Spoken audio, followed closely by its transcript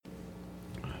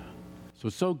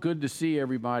So good to see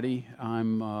everybody.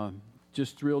 I'm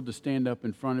just thrilled to stand up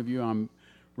in front of you. I'm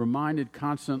reminded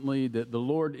constantly that the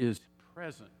Lord is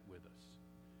present with us.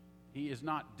 He is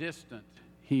not distant.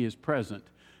 He is present.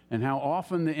 And how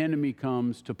often the enemy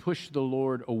comes to push the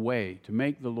Lord away, to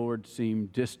make the Lord seem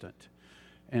distant.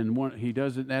 And he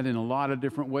does that in a lot of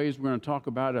different ways. We're going to talk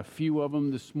about a few of them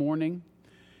this morning.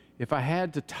 If I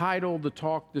had to title the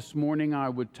talk this morning, I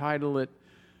would title it,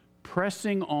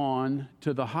 Pressing On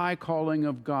to the High Calling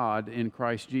of God in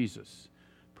Christ Jesus.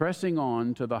 Pressing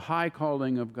on to the high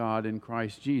calling of God in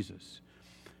Christ Jesus.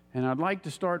 And I'd like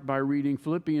to start by reading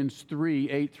Philippians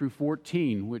 3, 8 through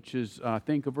 14, which is, I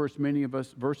think, verses many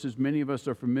of us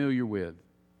are familiar with,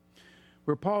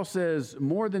 where Paul says,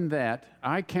 "More than that,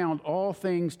 I count all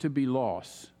things to be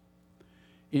loss,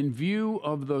 in view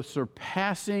of the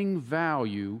surpassing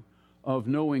value of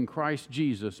knowing Christ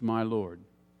Jesus my Lord,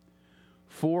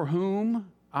 for whom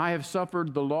I have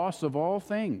suffered the loss of all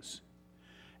things,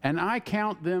 and I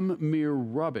count them mere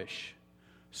rubbish,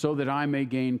 so that I may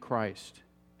gain Christ,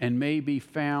 and may be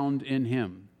found in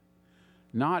him,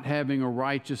 not having a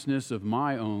righteousness of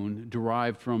my own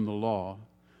derived from the law,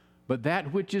 but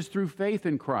that which is through faith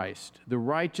in Christ, the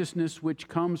righteousness which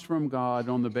comes from God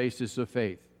on the basis of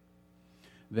faith,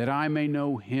 that I may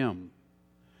know him,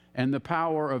 and the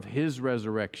power of his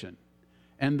resurrection,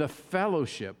 and the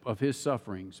fellowship of his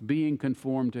sufferings, being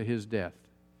conformed to his death,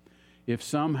 if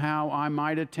somehow I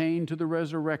might attain to the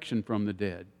resurrection from the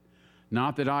dead.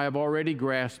 Not that I have already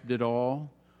grasped it all,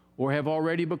 or have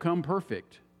already become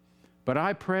perfect, but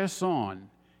I press on,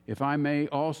 if I may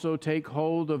also take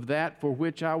hold of that for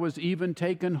which I was even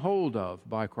taken hold of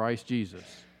by Christ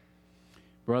Jesus.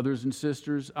 Brothers and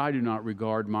sisters, I do not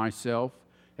regard myself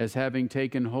as having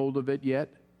taken hold of it yet,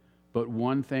 but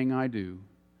one thing I do,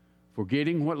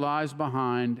 forgetting what lies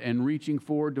behind and reaching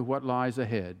forward to what lies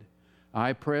ahead,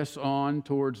 I press on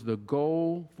towards the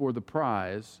goal for the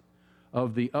prize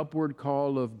of the upward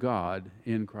call of God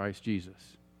in Christ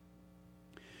Jesus."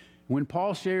 When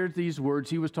Paul shared these words,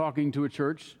 he was talking to a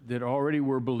church that already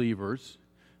were believers.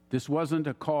 This wasn't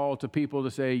a call to people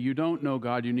to say, you don't know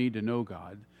God, you need to know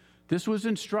God. This was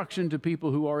instruction to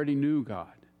people who already knew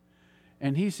God.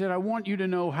 And he said, I want you to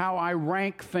know how I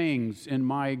rank things in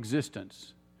my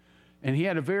existence. And he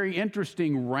had a very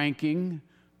interesting ranking,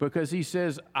 because he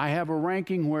says, I have a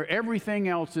ranking where everything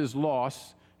else is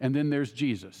loss, and then there's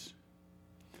Jesus.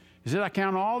 He said, I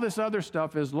count all this other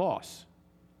stuff as loss,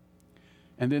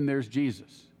 and then there's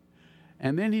Jesus.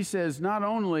 And then he says, not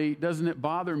only doesn't it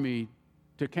bother me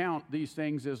to count these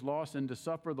things as loss and to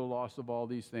suffer the loss of all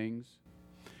these things,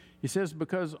 he says,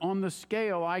 because on the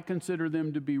scale I consider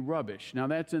them to be rubbish. Now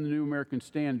that's in the New American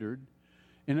Standard.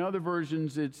 In other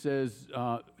versions it says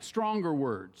stronger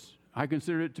words. I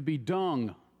consider it to be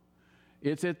dung.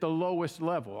 It's at the lowest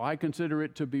level. I consider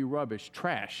it to be rubbish,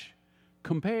 trash,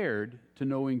 compared to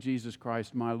knowing Jesus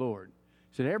Christ my Lord.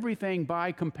 He said everything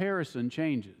by comparison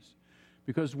changes.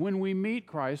 Because when we meet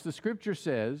Christ, the Scripture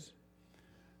says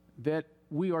that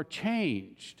we are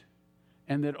changed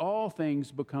and that all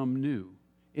things become new.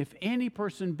 If any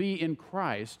person be in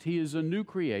Christ, he is a new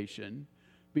creation.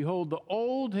 Behold, the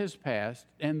old has passed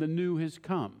and the new has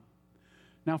come.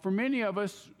 Now, for many of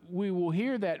us, we will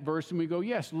hear that verse and we go,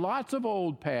 yes, lots of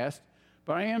old passed,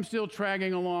 but I am still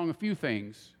dragging along a few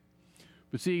things.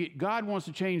 But see, God wants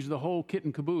to change the whole kit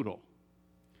and caboodle.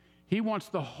 He wants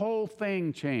the whole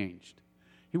thing changed.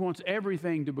 He wants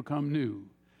everything to become new.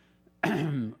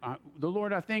 The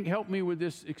Lord, I think, helped me with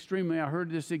this extremely. I heard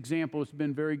this example. It's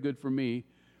been very good for me.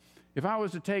 If I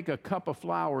was to take a cup of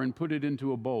flour and put it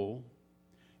into a bowl,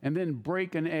 and then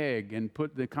break an egg and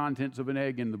put the contents of an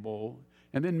egg in the bowl,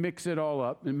 and then mix it all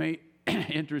up, it may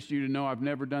interest you to know I've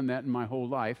never done that in my whole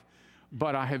life,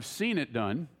 but I have seen it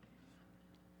done.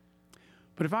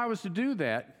 But if I was to do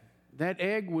that, that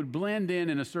egg would blend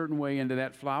in a certain way into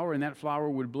that flour, and that flour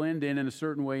would blend in a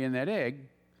certain way in that egg,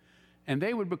 and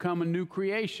they would become a new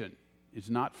creation. It's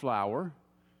not flour,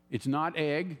 it's not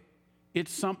egg,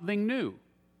 it's something new.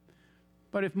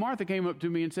 But if Martha came up to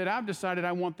me and said, I've decided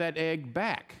I want that egg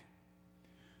back.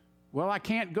 Well, I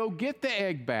can't go get the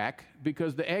egg back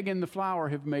because the egg and the flour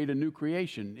have made a new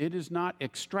creation. It is not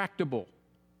extractable.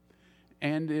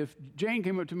 And if Jane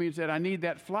came up to me and said, I need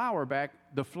that flour back,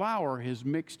 the flour is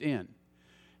mixed in.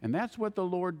 And that's what the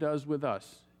Lord does with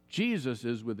us. Jesus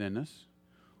is within us.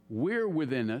 We're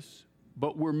within us,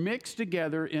 but we're mixed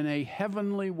together in a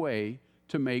heavenly way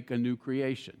to make a new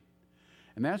creation.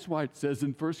 And that's why it says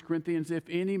in 1 Corinthians, if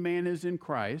any man is in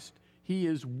Christ, he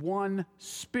is one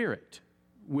spirit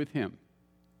with him.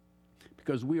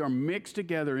 Because we are mixed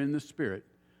together in the Spirit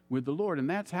with the Lord. And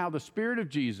that's how the Spirit of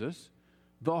Jesus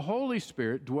the Holy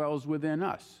Spirit dwells within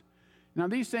us. Now,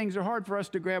 these things are hard for us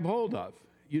to grab hold of,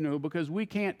 because we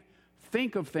can't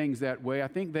think of things that way. I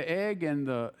think the egg and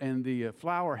the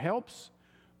flour helps,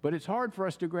 but it's hard for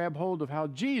us to grab hold of how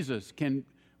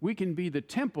we can be the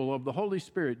temple of the Holy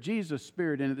Spirit, Jesus'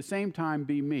 Spirit, and at the same time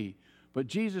be me. But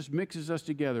Jesus mixes us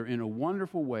together in a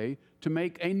wonderful way to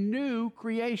make a new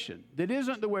creation that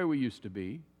isn't the way we used to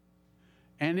be,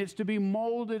 and it's to be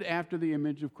molded after the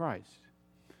image of Christ.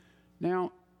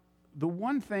 Now, the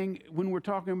one thing, when we're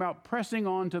talking about pressing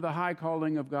on to the high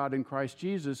calling of God in Christ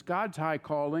Jesus, God's high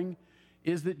calling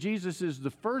is that Jesus is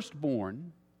the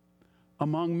firstborn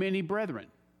among many brethren.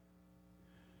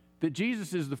 That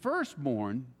Jesus is the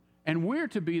firstborn, and we're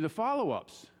to be the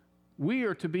follow-ups. We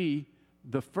are to be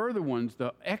the further ones,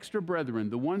 the extra brethren,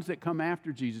 the ones that come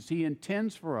after Jesus. He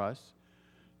intends for us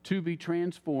to be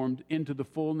transformed into the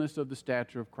fullness of the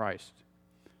stature of Christ.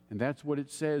 And that's what it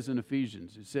says in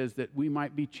Ephesians. It says that we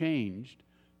might be changed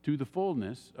to the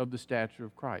fullness of the stature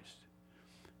of Christ.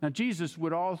 Now, Jesus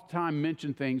would all the time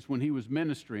mention things when he was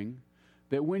ministering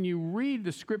that when you read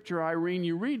the scripture, Irene,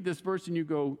 you read this verse and you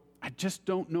go, I just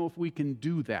don't know if we can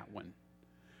do that one.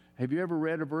 Have you ever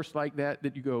read a verse like that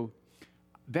you go,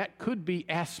 that could be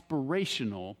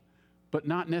aspirational, but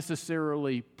not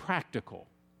necessarily practical?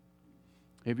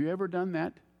 Have you ever done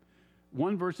that?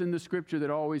 One verse in the scripture that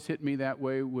always hit me that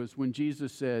way was when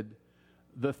Jesus said,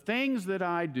 the things that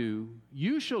I do,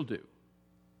 you shall do,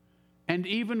 and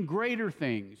even greater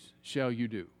things shall you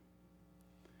do.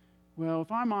 Well,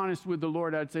 if I'm honest with the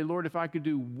Lord, I'd say, Lord, if I could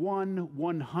do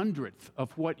 1/100th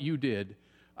of what you did,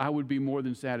 I would be more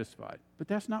than satisfied. But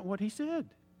that's not what he said.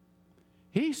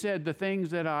 He said, the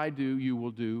things that I do, you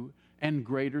will do, and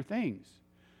greater things.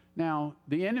 Now,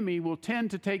 the enemy will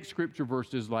tend to take scripture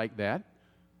verses like that,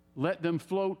 let them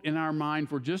float in our mind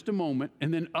for just a moment,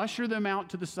 and then usher them out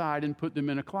to the side and put them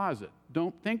in a closet.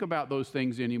 Don't think about those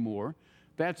things anymore.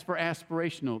 That's for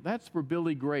aspirational. That's for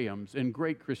Billy Grahams and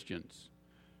great Christians.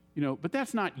 But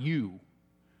that's not you.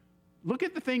 Look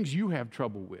at the things you have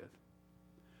trouble with.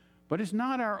 But it's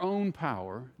not our own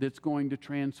power that's going to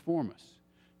transform us.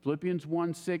 Philippians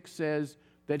 1:6 says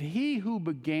that he who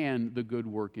began the good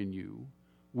work in you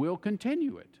will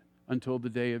continue it until the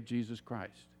day of Jesus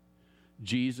Christ.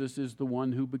 Jesus is the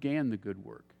one who began the good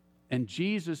work, and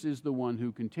Jesus is the one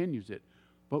who continues it.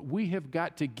 But we have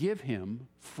got to give him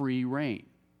free rein.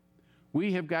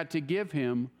 We have got to give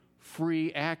him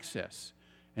free access.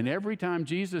 And every time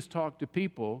Jesus talked to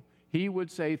people, he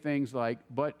would say things like,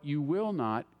 but you will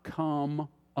not come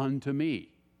unto me.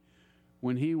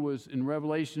 When he was in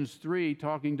Revelations 3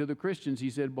 talking to the Christians, he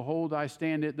said, behold, I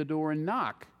stand at the door and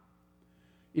knock.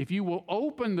 If you will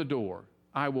open the door,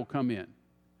 I will come in.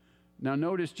 Now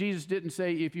notice Jesus didn't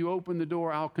say, if you open the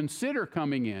door, I'll consider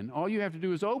coming in. All you have to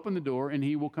do is open the door and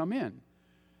he will come in.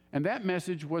 And that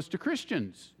message was to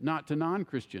Christians, not to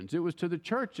non-Christians. It was to the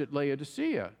church at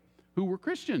Laodicea, who were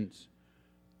Christians.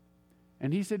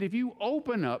 And he said, if you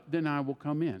open up, then I will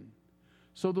come in.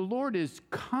 So the Lord is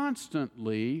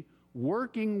constantly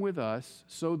working with us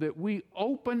so that we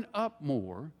open up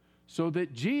more, so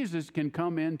that Jesus can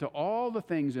come into all the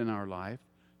things in our life,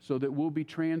 so that we'll be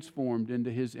transformed into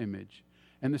his image.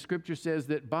 And the scripture says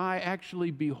that by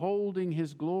actually beholding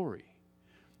his glory,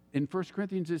 in 1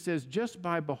 Corinthians it says, just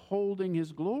by beholding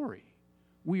his glory,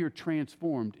 we are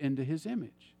transformed into his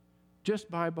image, just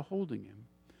by beholding him.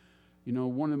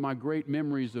 One of my great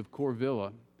memories of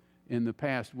Corvilla in the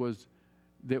past was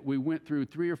that we went through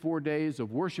 3 or 4 days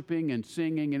of worshiping and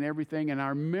singing and everything, and I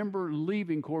remember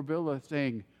leaving Corvilla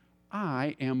saying,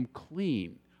 I am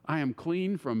clean. I am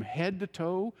clean from head to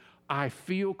toe. I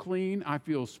feel clean. I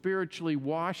feel spiritually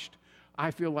washed.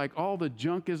 I feel like all the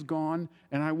junk is gone,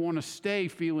 and I want to stay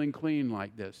feeling clean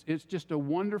like this. It's just a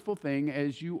wonderful thing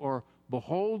as you are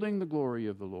beholding the glory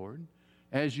of the Lord,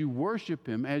 as you worship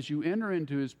him, as you enter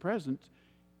into his presence,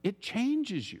 it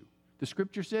changes you. The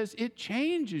scripture says it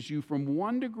changes you from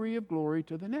one degree of glory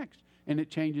to the next, and it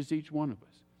changes each one of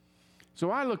us.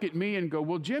 So I look at me and go,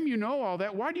 well, Jim, you know all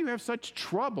that. Why do you have such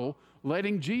trouble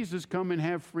letting Jesus come and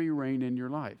have free reign in your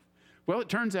life? Well, it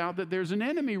turns out that there's an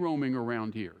enemy roaming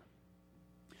around here.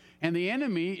 And the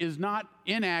enemy is not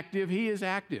inactive, he is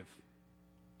active.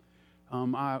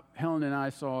 Helen and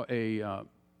I saw a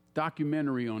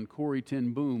documentary on Corrie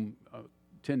ten Boom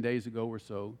 10 days ago or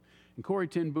so. And Corrie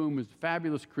ten Boom was a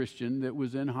fabulous Christian that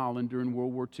was in Holland during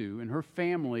World War II. And her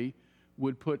family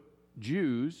would put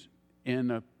Jews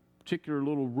in a particular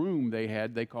little room they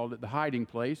had. They called it the hiding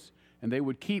place. And they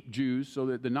would keep Jews so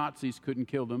that the Nazis couldn't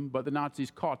kill them. But the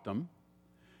Nazis caught them.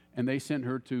 And they sent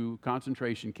her to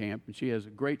concentration camp. And she has a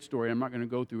great story. I'm not going to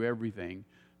go through everything.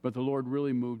 But the Lord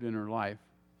really moved in her life.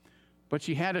 But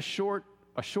she had a short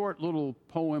little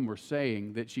poem or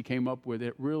saying that she came up with.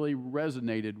 It really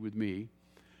resonated with me.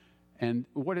 And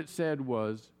what it said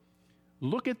was,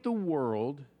 look at the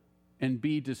world and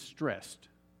be distressed.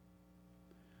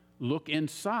 Look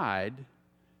inside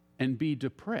and be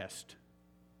depressed.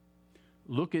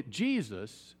 Look at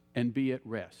Jesus and be at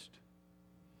rest.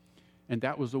 And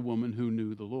that was a woman who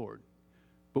knew the Lord.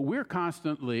 But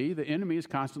the enemy is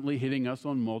constantly hitting us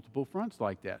on multiple fronts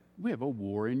like that. We have a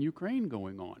war in Ukraine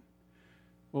going on.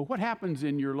 Well, what happens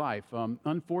in your life?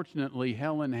 Unfortunately,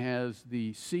 Helen has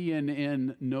the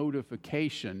CNN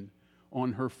notification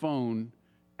on her phone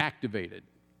activated.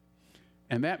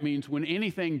 And that means when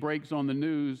anything breaks on the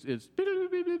news, it's,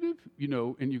 you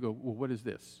know, and you go, well, what is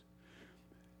this?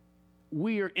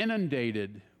 We are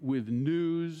inundated with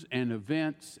news and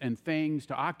events and things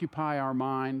to occupy our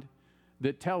mind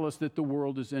that tell us that the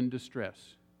world is in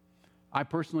distress. I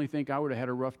personally think I would have had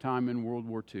a rough time in World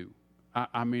War II.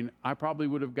 I probably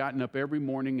would have gotten up every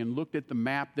morning and looked at the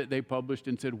map that they published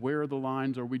and said, where are the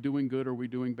lines? Are we doing good? Are we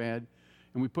doing bad?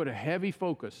 And we put a heavy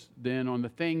focus then on the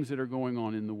things that are going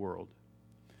on in the world.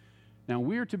 Now,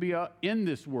 we're to be in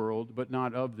this world, but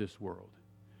not of this world.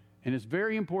 And it's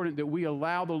very important that we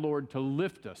allow the Lord to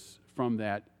lift us from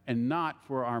that and not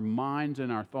for our minds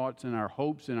and our thoughts and our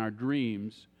hopes and our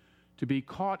dreams to be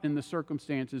caught in the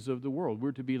circumstances of the world.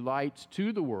 We're to be lights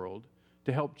to the world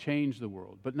to help change the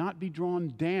world, but not be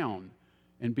drawn down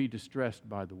and be distressed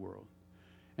by the world.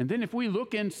 And then if we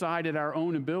look inside at our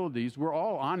own abilities, we're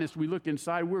all honest, we look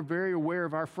inside, we're very aware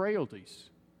of our frailties.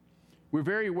 We're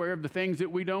very aware of the things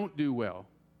that we don't do well.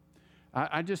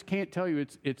 I just can't tell you,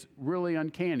 it's really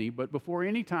uncanny, but before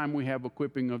any time we have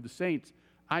equipping of the saints,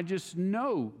 I just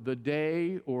know the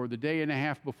day or the day and a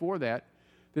half before that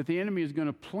the enemy is going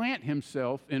to plant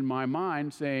himself in my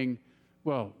mind saying,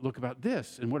 well, look about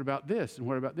this, and what about this, and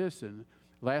what about this? And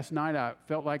last night I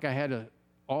felt like I had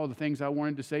all the things I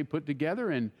wanted to say put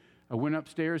together, and I went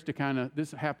upstairs to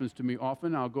this happens to me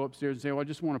often, I'll go upstairs and say, well, I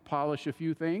just want to polish a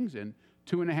few things, and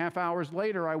 2.5 hours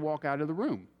later I walk out of the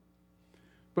room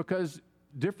because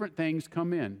different things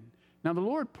come in. Now the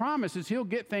Lord promises He'll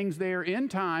get things there in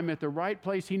time at the right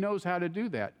place. He knows how to do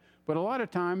that. But a lot of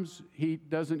times He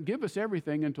doesn't give us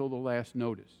everything until the last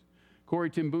notice. Corrie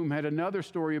ten Boom had another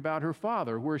story about her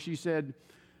father where she said,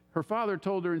 her father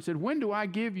told her and said, when do I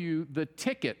give you the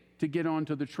ticket to get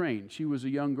onto the train? She was a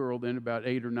young girl then, about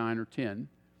 8 or 9 or 10.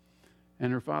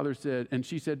 And her father said, and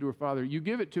she said to her father, you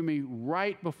give it to me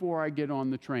right before I get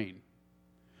on the train.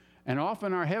 And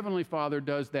often our Heavenly Father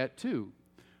does that too.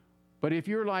 But if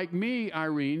you're like me,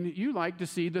 Irene, you like to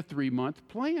see the 3-month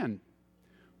plan.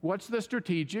 What's the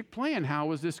strategic plan?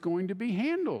 How is this going to be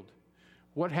handled?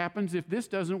 What happens if this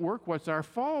doesn't work? What's our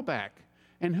fallback?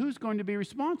 And who's going to be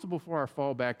responsible for our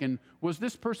fallback? And was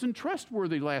this person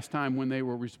trustworthy last time when they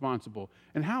were responsible?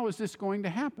 And how is this going to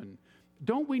happen?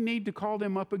 Don't we need to call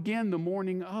them up again the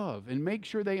morning of and make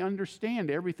sure they understand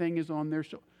everything is on their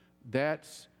shoulders?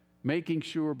 That's making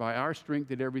sure by our strength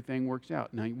that everything works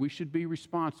out. Now, we should be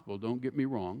responsible, don't get me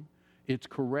wrong. It's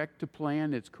correct to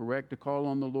plan, it's correct to call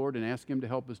on the Lord and ask Him to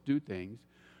help us do things.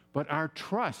 But our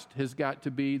trust has got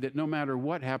to be that no matter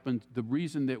what happens, the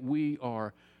reason that we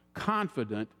are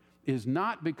confident is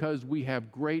not because we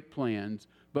have great plans,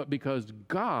 but because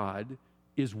God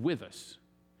is with us.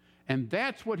 And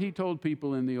that's what He told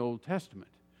people in the Old Testament.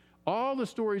 All the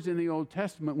stories in the Old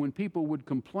Testament, when people would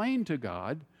complain to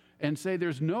God and say,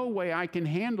 there's no way I can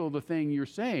handle the thing you're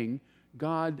saying,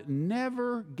 God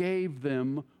never gave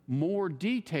them more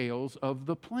details of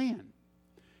the plan.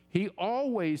 He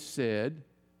always said,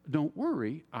 don't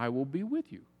worry, I will be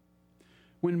with you.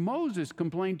 When Moses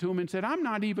complained to him and said, I'm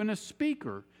not even a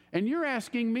speaker, and you're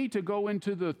asking me to go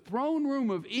into the throne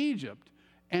room of Egypt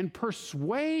and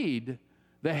persuade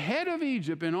the head of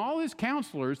Egypt and all his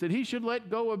counselors that he should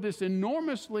let go of this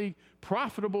enormously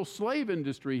profitable slave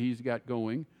industry he's got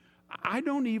going, I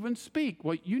don't even speak.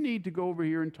 Well, you need to go over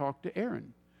here and talk to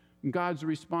Aaron. And God's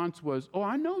response was, oh,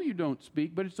 I know you don't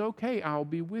speak, but it's okay, I'll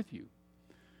be with you.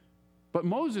 But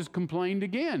Moses complained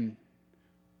again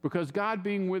because God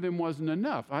being with him wasn't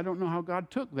enough. I don't know how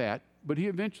God took that, but He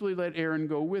eventually let Aaron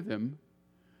go with him.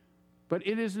 But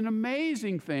it is an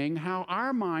amazing thing how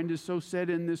our mind is so set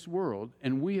in this world,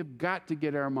 and we have got to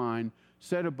get our mind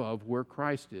set above where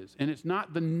Christ is. And it's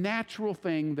not the natural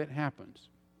thing that happens.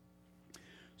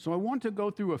 So I want to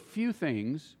go through a few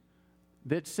things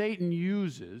that Satan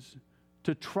uses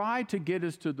to try to get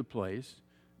us to the place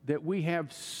that we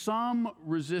have some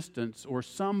resistance or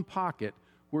some pocket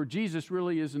where Jesus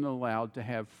really isn't allowed to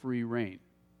have free reign.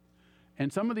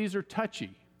 And some of these are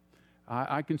touchy.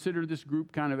 I consider this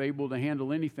group kind of able to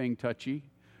handle anything touchy.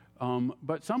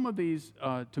 But some of these,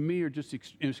 to me, are just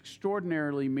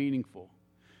extraordinarily meaningful.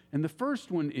 And the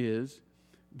first one is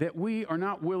that we are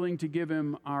not willing to give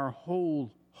him our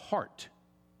whole heart.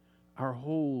 Our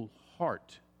whole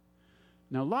heart.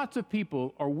 Now, lots of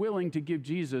people are willing to give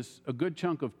Jesus a good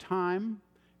chunk of time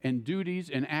and duties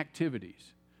and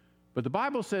activities. But the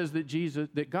Bible says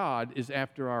that God is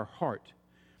after our heart.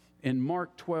 In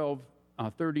Mark 12,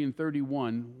 30 and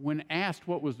 31, when asked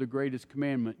what was the greatest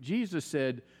commandment, Jesus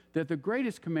said that the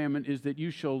greatest commandment is that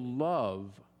you shall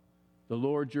love the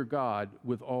Lord your God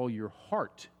with all your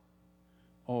heart,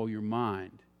 all your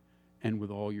mind, and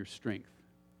with all your strength.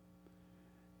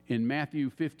 In Matthew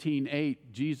 15:8,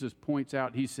 Jesus points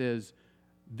out, he says,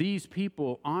 these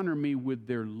people honor me with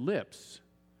their lips,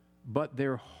 but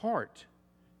their heart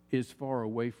is far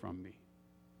away from me.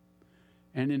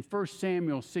 And in 1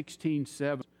 Samuel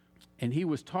 16:7, and he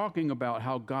was talking about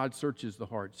how God searches the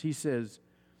hearts. He says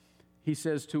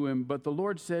to him, but the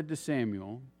Lord said to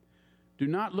Samuel, do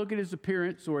not look at his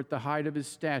appearance or at the height of his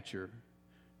stature,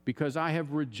 because I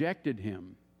have rejected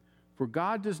him. For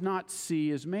God does not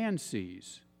see as man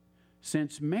sees,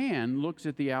 since man looks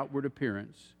at the outward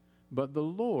appearance, but the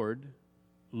Lord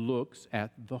looks at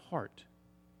the heart.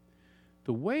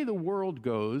 The way the world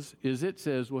goes is it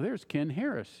says, well, there's Ken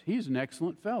Harris. He's an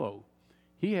excellent fellow.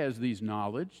 He has this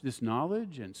knowledge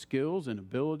and skills and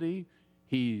ability.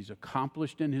 He's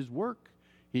accomplished in his work.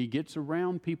 He gets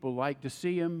around. People like to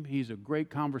see him. He's a great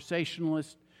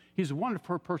conversationalist. He's a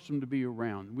wonderful person to be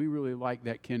around. We really like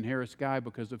that Ken Harris guy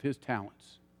because of his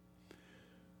talents.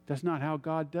 That's not how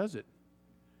God does it.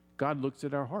 God looks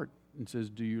at our heart and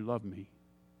says, do you love me?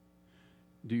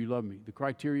 Do you love me? The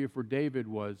criteria for David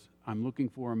was, I'm looking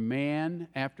for a man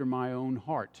after my own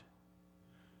heart.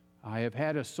 I have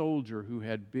had a soldier who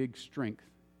had big strength,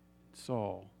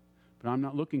 Saul, but I'm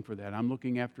not looking for that. I'm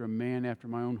looking after a man after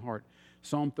my own heart.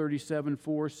 Psalm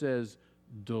 37:4 says,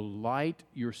 delight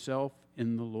yourself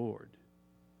in the Lord,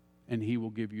 and he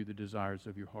will give you the desires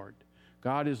of your heart.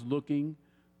 God is looking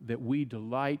that we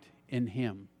delight in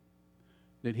him,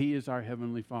 that he is our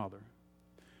heavenly Father.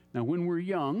 Now, when we're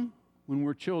young, when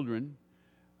we're children,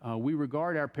 we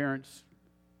regard our parents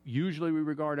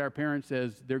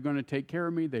as they're going to take care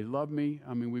of me, they love me.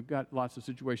 I mean, we've got lots of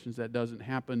situations that doesn't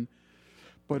happen.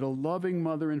 But a loving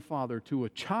mother and father to a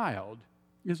child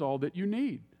is all that you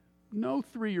need. No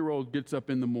 3-year-old gets up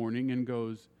in the morning and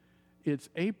goes, it's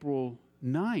April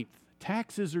 9th.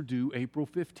 Taxes are due April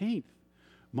 15th.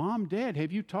 Mom, Dad,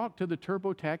 have you talked to the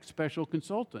TurboTax special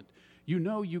consultant? You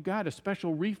know you got a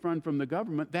special refund from the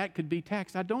government. That could be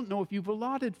taxed. I don't know if you've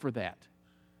allotted for that.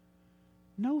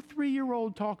 No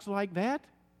 3-year-old talks like that.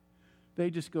 They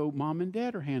just go, Mom and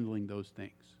Dad are handling those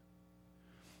things.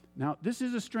 Now, this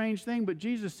is a strange thing, but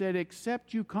Jesus said,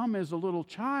 except you come as a little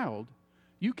child,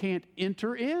 you can't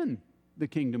enter in the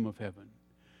kingdom of heaven.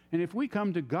 And if we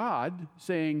come to God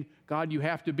saying, God, you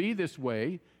have to be this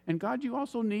way, and God, you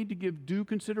also need to give due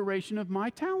consideration of my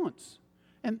talents.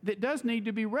 And that does need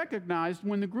to be recognized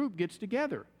when the group gets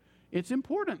together. It's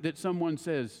important that someone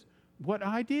says what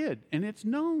I did, and it's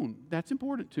known. That's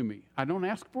important to me. I don't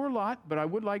ask for a lot, but I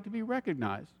would like to be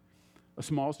recognized. A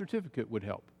small certificate would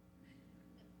help.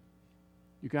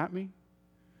 You got me?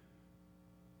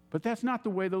 But that's not the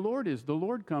way the Lord is. The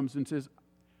Lord comes and says,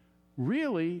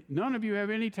 really, none of you have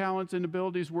any talents and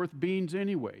abilities worth beans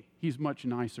anyway. He's much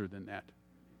nicer than that.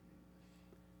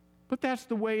 But that's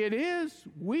the way it is.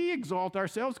 We exalt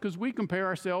ourselves because we compare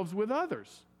ourselves with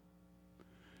others.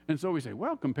 And so we say,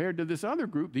 well, compared to this other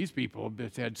group, these people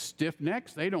have had stiff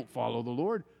necks. They don't follow the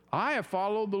Lord. I have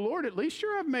followed the Lord. At least,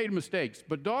 sure, I've made mistakes.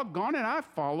 But doggone it, I've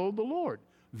followed the Lord.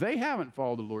 They haven't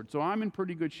followed the Lord, so I'm in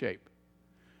pretty good shape.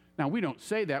 Now, we don't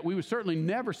say that. We would certainly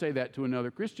never say that to another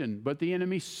Christian. But the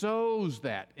enemy sows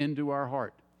that into our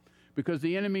heart because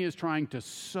the enemy is trying to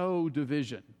sow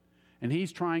division. And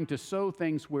he's trying to sow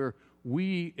things where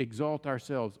we exalt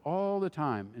ourselves all the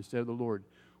time instead of the Lord.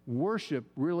 Worship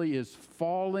really is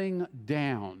falling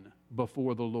down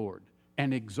before the Lord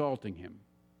and exalting him.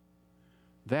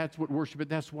 That's what worship is.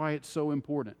 That's why it's so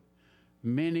important.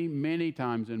 Many, many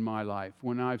times in my life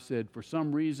when I've said, for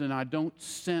some reason, I don't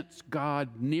sense God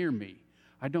near me.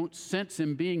 I don't sense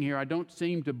him being here. I don't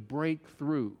seem to break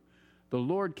through. The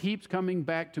Lord keeps coming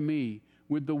back to me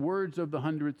with the words of the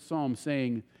 100th Psalm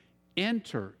saying,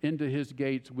 enter into his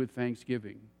gates with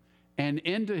thanksgiving and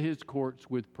into his courts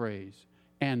with praise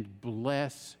and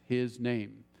bless his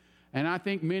name. And I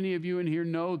think many of you in here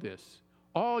know this.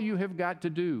 All you have got to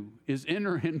do is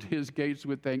enter into his gates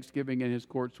with thanksgiving and his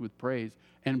courts with praise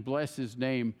and bless his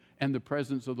name, and the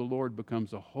presence of the Lord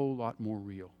becomes a whole lot more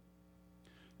real.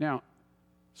 Now,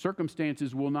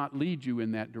 circumstances will not lead you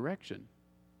in that direction.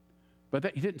 But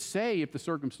he didn't say if the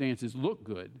circumstances look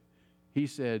good. He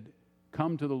said,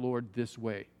 come to the Lord this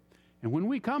way. And when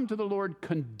we come to the Lord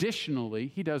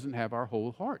conditionally, he doesn't have our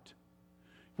whole heart.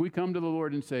 If we come to the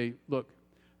Lord and say, look,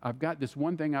 I've got this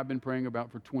one thing I've been praying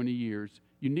about for 20 years.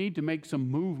 You need to make some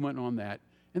movement on that,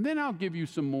 and then I'll give you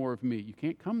some more of me. You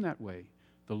can't come that way.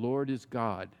 The Lord is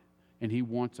God, and he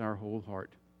wants our whole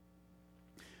heart.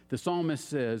 The psalmist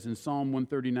says in Psalm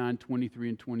 139, 23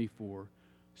 and 24,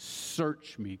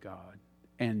 search me, God,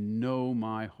 and know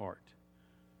my heart.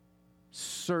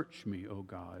 Search me, O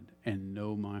God, and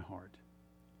know my heart.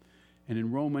 And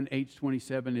in Romans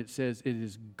 8:27, it says, it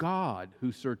is God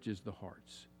who searches the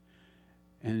hearts.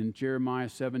 And in Jeremiah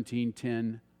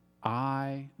 17:10,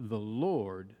 I, the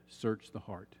Lord, search the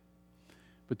heart.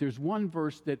 But there's one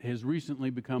verse that has recently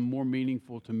become more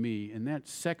meaningful to me, and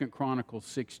that's 2 Chronicles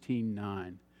 16:9.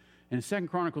 And in 2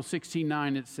 Chronicles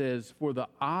 16:9, it says, for the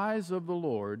eyes of the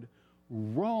Lord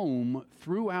roam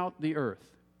throughout the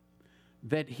earth,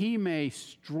 that he may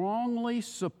strongly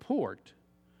support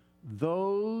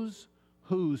those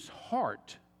whose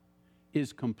heart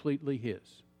is completely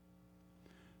his.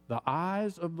 The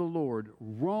eyes of the Lord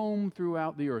roam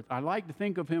throughout the earth. I like to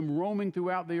think of him roaming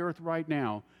throughout the earth right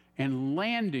now and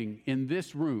landing in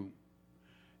this room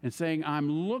and saying,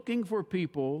 I'm looking for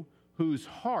people whose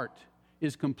heart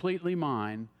is completely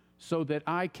mine so that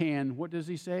I can, what does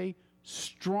he say?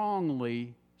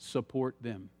 Strongly support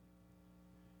them.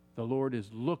 The Lord is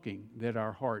looking that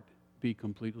our heart be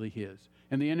completely his.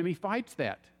 And the enemy fights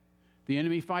that. The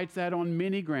enemy fights that on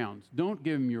many grounds. Don't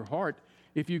give him your heart.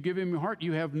 If you give him your heart,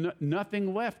 you have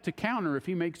nothing left to counter if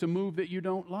he makes a move that you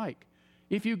don't like.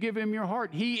 If you give him your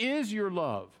heart, he is your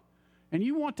love. And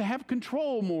you want to have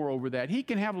control more over that. He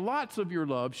can have lots of your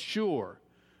love, sure.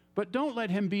 But don't let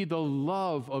him be the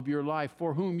love of your life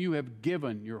for whom you have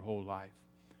given your whole life.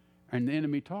 And the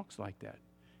enemy talks like that.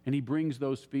 And he brings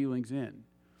those feelings in.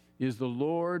 Is the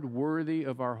Lord worthy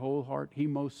of our whole heart? He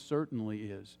most certainly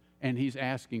is. And he's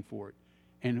asking for it.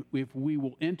 And if we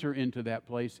will enter into that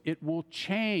place, it will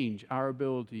change our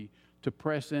ability to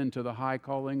press into the high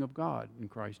calling of God in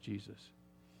Christ Jesus.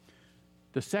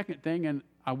 The second thing, and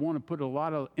I want to put a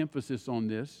lot of emphasis on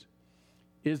this,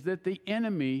 is that the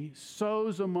enemy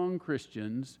sows among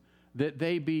Christians that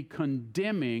they be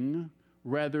condemning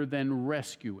rather than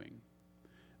rescuing.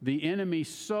 The enemy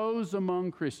sows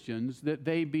among Christians that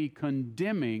they be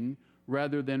condemning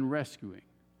rather than rescuing.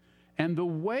 And the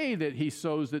way that he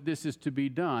sows that this is to be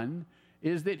done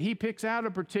is that he picks out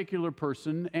a particular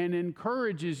person and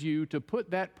encourages you to put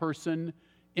that person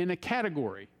in a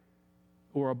category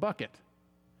or a bucket.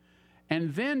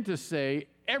 And then to say,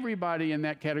 everybody in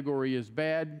that category is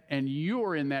bad, and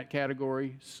you're in that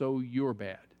category, so you're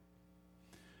bad.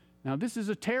 Now, this is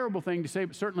a terrible thing to say,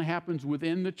 but certainly happens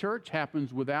within the church,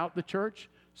 happens without the church,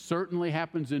 certainly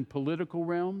happens in political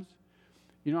realms.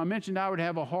 You know, I mentioned I would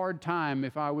have a hard time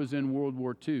if I was in World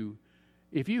War II.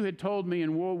 If you had told me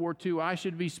in World War II I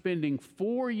should be spending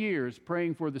 4 years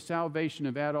praying for the salvation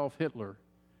of Adolf Hitler,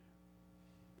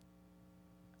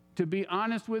 to be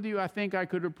honest with you, I think I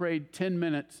could have prayed 10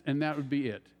 minutes and that would be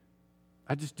it.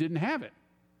 I just didn't have it.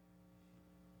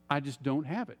 I just don't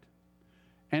have it.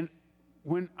 And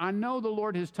when I know the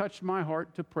Lord has touched my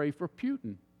heart to pray for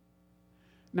Putin.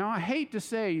 Now, I hate to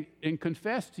say and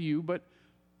confess to you, but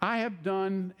I have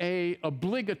done an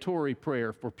obligatory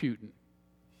prayer for Putin.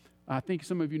 I think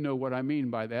some of you know what I mean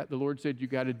by that. The Lord said you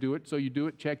got to do it, so you do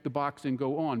it, check the box, and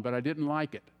go on. But I didn't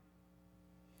like it.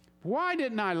 Why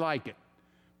didn't I like it?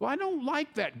 Well, I don't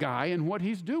like that guy and what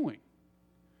he's doing.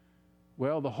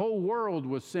 Well, the whole world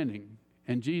was sinning,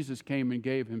 and Jesus came and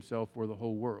gave himself for the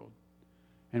whole world.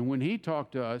 And when he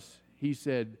talked to us, he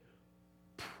said,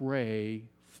 pray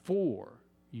for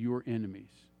your enemies.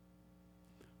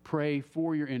 Pray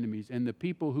for your enemies. And the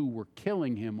people who were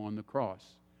killing him on the cross,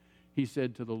 he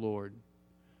said to the Lord,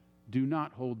 do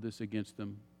not hold this against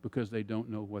them because they don't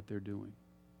know what they're doing.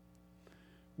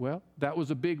 Well, that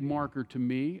was a big marker to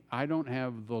me. I don't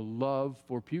have the love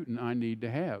for Putin I need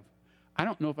to have. I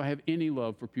don't know if I have any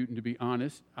love for Putin, to be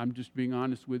honest. I'm just being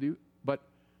honest with you. But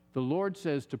the Lord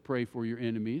says to pray for your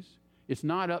enemies. It's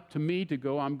not up to me to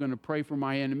go, I'm going to pray for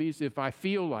my enemies if I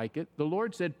feel like it. The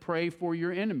Lord said, pray for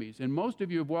your enemies. And most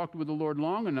of you have walked with the Lord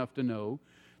long enough to know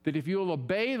that if you'll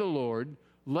obey the Lord,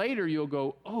 later you'll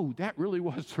go, oh, that really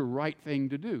was the right thing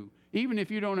to do. Even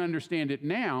if you don't understand it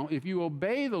now, if you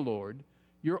obey the Lord,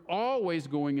 you're always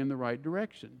going in the right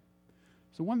direction.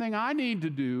 So one thing I need to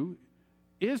do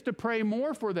is to pray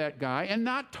more for that guy and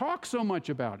not talk so much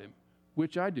about him,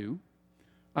 which I do.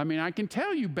 I mean, I can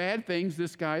tell you bad things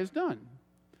this guy has done.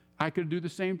 I could do the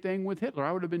same thing with Hitler.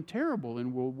 I would have been terrible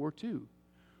in World War II.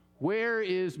 Where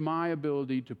is my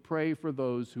ability to pray for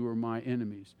those who are my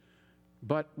enemies?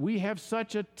 But we have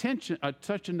such a tendency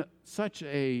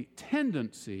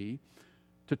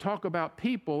to talk about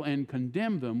people and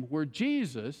condemn them, where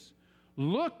Jesus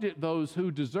looked at those who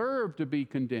deserved to be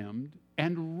condemned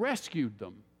and rescued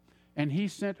them. And he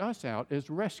sent us out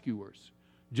as rescuers.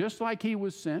 Just like he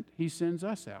was sent, he sends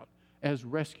us out as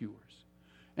rescuers.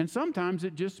 And sometimes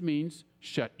it just means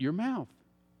shut your mouth.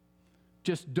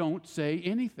 Just don't say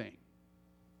anything.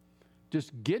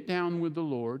 Just get down with the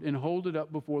Lord and hold it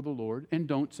up before the Lord and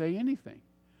don't say anything.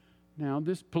 Now,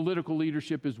 this political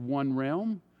leadership is one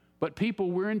realm, but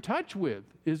people we're in touch with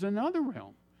is another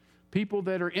realm. People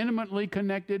that are intimately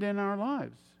connected in our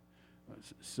lives.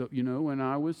 So, when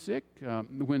I was sick,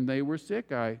 when they were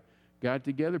sick, I got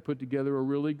together, put together a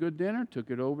really good dinner,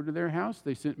 took it over to their house.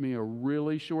 They sent me a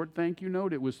really short thank you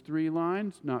note. It was 3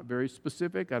 lines, not very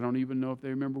specific. I don't even know if they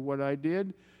remember what I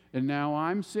did. And now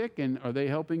I'm sick, and are they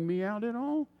helping me out at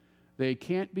all? They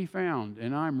can't be found,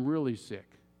 and I'm really sick.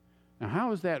 Now,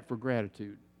 how is that for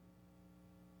gratitude?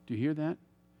 Do you hear that?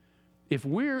 If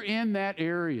we're in that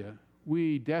area,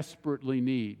 we desperately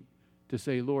need to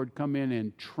say, Lord, come in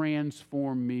and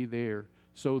transform me there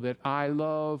so that I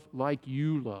love like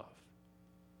you love.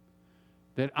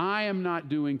 That I am not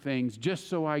doing things just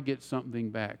so I get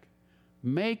something back.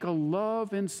 Make a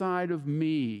love inside of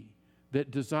me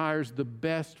that desires the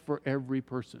best for every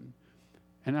person.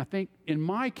 And I think in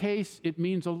my case, it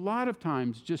means a lot of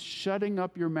times just shutting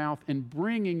up your mouth and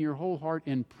bringing your whole heart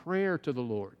in prayer to the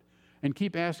Lord and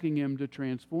keep asking him to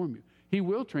transform you. He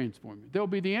will transform you. There'll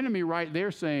be the enemy right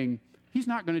there saying, he's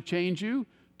not going to change you.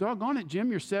 Doggone it,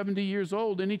 Jim, you're 70 years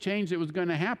old. Any change that was going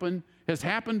to happen has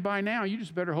happened by now. You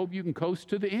just better hope you can coast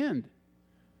to the end.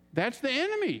 That's the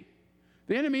enemy.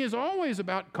 The enemy is always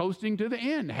about coasting to the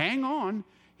end. Hang on.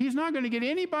 He's not going to get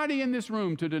anybody in this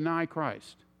room to deny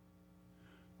Christ.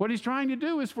 What he's trying to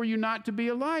do is for you not to be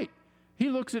a light. He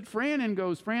looks at Fran and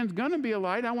goes, Fran's going to be a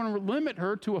light. I want to limit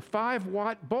her to a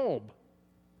 5-watt bulb.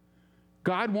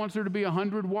 God wants her to be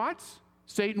 100 watts.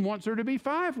 Satan wants her to be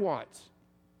 5 watts.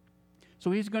 So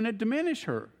he's going to diminish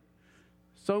her.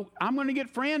 So I'm going to get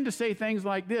Fran to say things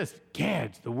like this.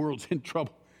 Gads, the world's in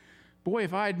trouble. Boy,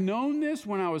 if I'd known this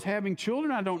when I was having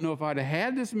children, I don't know if I'd have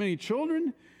had this many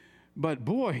children. But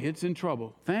boy, it's in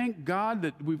trouble. Thank God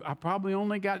that I probably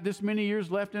only got this many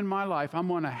years left in my life. I'm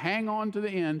going to hang on to the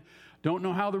end. Don't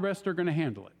know how the rest are going to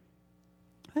handle it.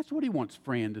 That's what he wants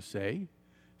Fran to say.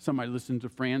 Somebody listens to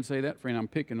Fran say that. Fran, I'm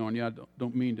picking on you. I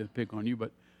don't mean to pick on you,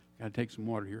 but I got to take some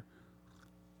water here.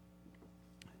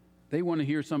 They want to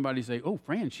hear somebody say, oh,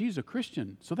 Fran, she's a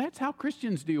Christian. So that's how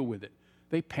Christians deal with it.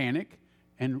 They panic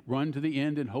and run to the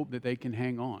end and hope that they can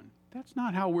hang on. That's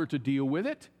not how we're to deal with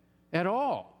it at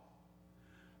all.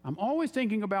 I'm always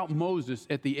thinking about Moses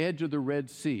at the edge of the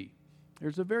Red Sea.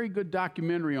 There's a very good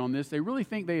documentary on this. They really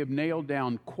think they have nailed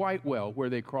down quite well where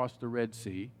they crossed the Red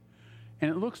Sea. And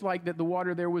it looks like that the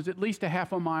water there was at least a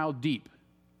half a mile deep.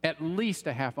 At least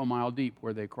a half a mile deep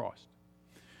where they crossed.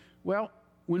 Well,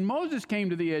 when Moses came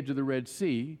to the edge of the Red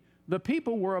Sea, the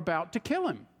people were about to kill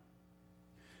him.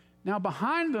 Now,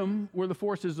 behind them were the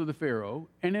forces of the Pharaoh,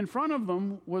 and in front of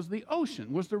them was the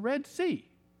ocean, was the Red Sea.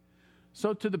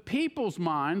 So to the people's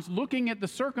minds, looking at the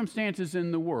circumstances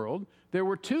in the world, there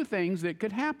were 2 things that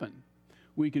could happen.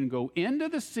 We can go into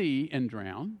the sea and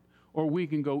drown, or we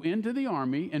can go into the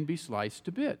army and be sliced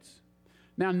to bits.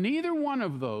 Now, neither one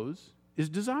of those is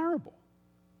desirable.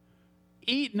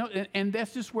 And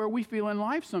that's just where we feel in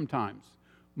life sometimes.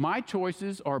 My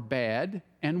choices are bad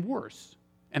and worse,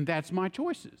 and that's my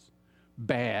choices.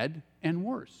 Bad and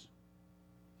worse.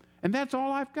 And that's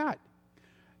all I've got.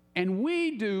 And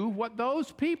we do what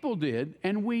those people did,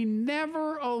 and we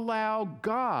never allow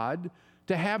God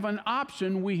to have an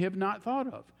option we have not thought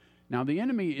of. Now, the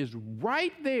enemy is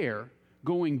right there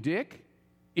going, Dick,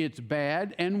 it's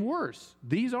bad and worse.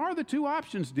 These are the 2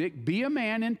 options, Dick. Be a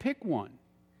man and pick one.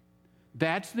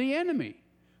 That's the enemy.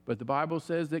 But the Bible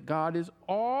says that God is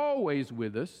always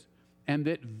with us and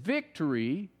that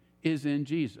victory is in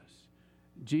Jesus.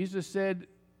 Jesus said,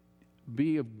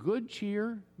 be of good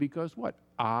cheer because what?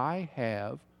 I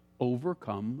have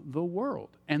overcome the world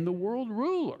and the world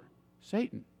ruler,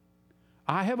 Satan.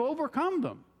 I have overcome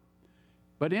them.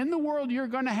 But in the world, you're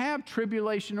going to have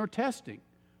tribulation or testing.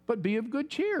 But be of good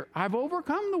cheer. I've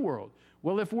overcome the world.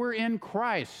 Well, if we're in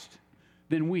Christ,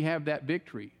 then we have that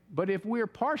victory. But if we're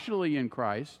partially in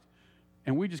Christ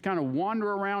and we just kind of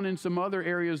wander around in some other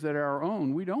areas that are our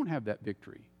own, we don't have that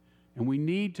victory. And we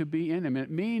need to be in Him.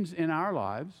 It means in our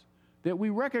lives that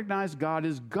we recognize God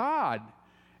is God.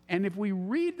 And if we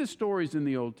read the stories in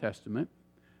the Old Testament,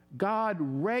 God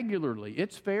regularly,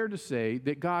 it's fair to say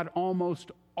that God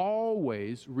almost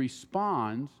always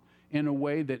responds in a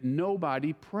way that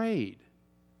nobody prayed.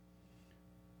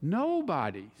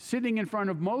 Nobody sitting in front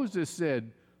of Moses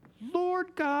said,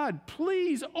 Lord God,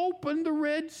 please open the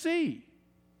Red Sea.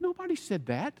 Nobody said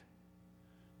that.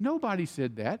 Nobody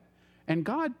said that. And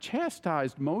God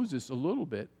chastised Moses a little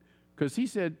bit because he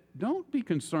said, don't be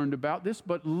concerned about this,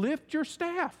 but lift your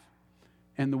staff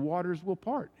and the waters will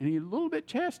part. And he a little bit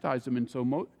chastised him. And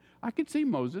so I could see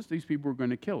Moses, these people were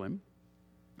going to kill him.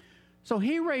 So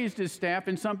he raised his staff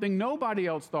and something nobody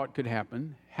else thought could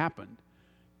happen, happened.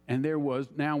 And there was,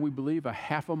 now we believe, a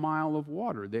half a mile of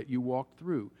water that you walked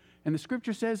through. And the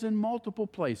scripture says in multiple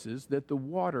places that the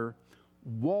water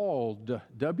walled,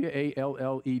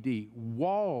 W-A-L-L-E-D,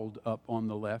 walled up on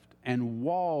the left and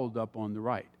walled up on the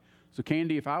right. So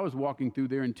Candy, if I was walking through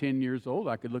there and 10 years old,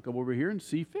 I could look up over here and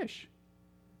see fish.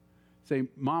 Say,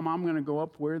 Mom, I'm going to go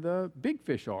up where the big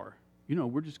fish are. You know,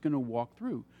 we're just going to walk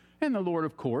through. And the Lord,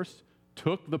 of course,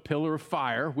 took the pillar of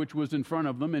fire, which was in front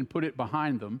of them, and put it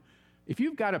behind them. If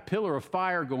you've got a pillar of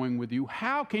fire going with you,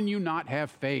 how can you not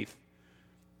have faith?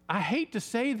 I hate to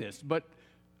say this, but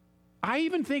I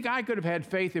even think I could have had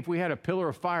faith if we had a pillar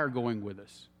of fire going with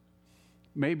us.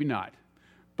 Maybe not.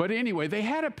 But anyway, they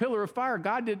had a pillar of fire.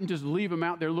 God didn't just leave them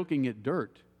out there looking at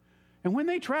dirt. And when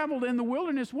they traveled in the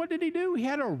wilderness, what did he do? He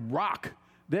had a rock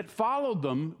that followed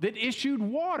them that issued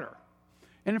water.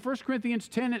 And in 1 Corinthians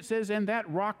 10, it says, and that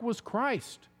rock was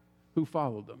Christ who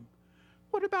followed them.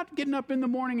 What about getting up in the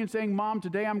morning and saying, Mom,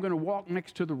 today I'm going to walk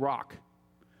next to the rock?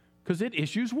 Because it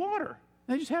issues water.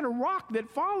 They just had a rock that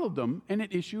followed them, and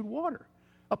it issued water.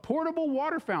 A portable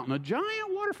water fountain, a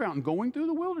giant water fountain going through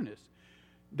the wilderness.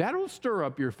 That'll stir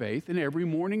up your faith. And every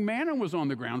morning manna was on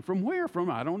the ground. From where? From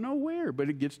I don't know where, but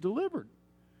it gets delivered.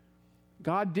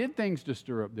 God did things to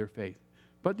stir up their faith.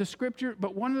 But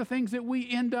one of the things that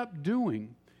we end up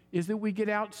doing is that we get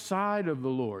outside of the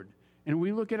Lord. And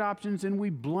we look at options and we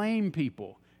blame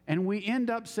people. And we end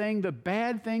up saying the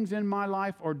bad things in my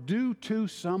life are due to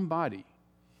somebody.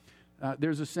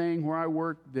 There's a saying where I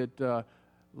work that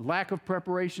lack of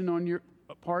preparation on your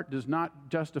part does not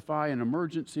justify an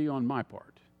emergency on my part.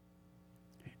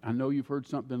 I know you've heard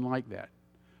something like that.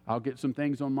 I'll get some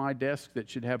things on my desk that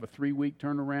should have a 3-week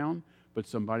turnaround, but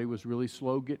somebody was really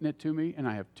slow getting it to me, and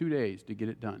I have 2 days to get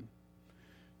it done.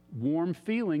 Warm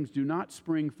feelings do not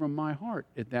spring from my heart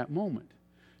at that moment.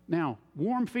 Now,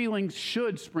 warm feelings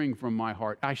should spring from my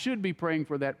heart. I should be praying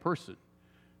for that person,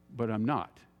 but I'm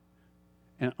not.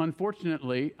 And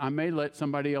unfortunately, I may let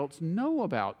somebody else know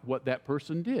about what that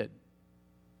person did.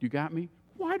 You got me?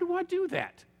 Why do I do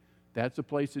that? That's a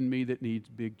place in me that needs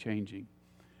big changing.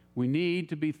 We need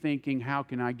to be thinking, how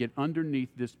can I get underneath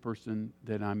this person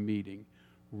that I'm meeting?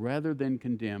 Rather than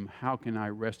condemn, how can I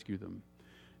rescue them?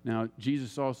 Now,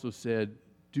 Jesus also said,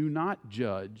 do not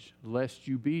judge lest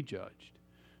you be judged.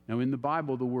 Now, in the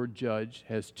Bible, the word judge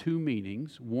has 2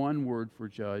 meanings. One word for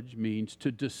judge means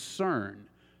to discern,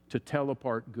 to tell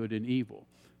apart good and evil.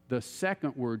 The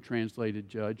second word translated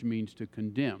judge means to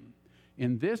condemn.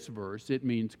 In this verse, it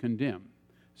means condemn.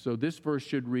 So this verse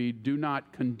should read, do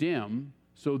not condemn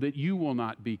so that you will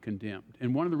not be condemned.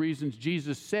 And one of the reasons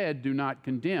Jesus said do not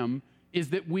condemn is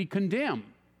that we condemn.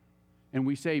 And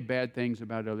we say bad things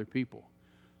about other people.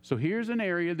 So here's an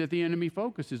area that the enemy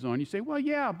focuses on. You say, well,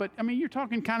 yeah, but I mean, you're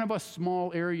talking kind of a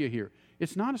small area here.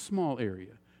 It's not a small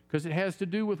area because it has to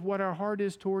do with what our heart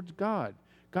is towards God.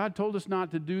 God told us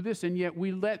not to do this, and yet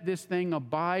we let this thing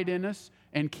abide in us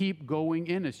and keep going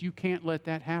in us. You can't let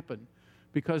that happen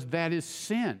because that is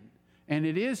sin, and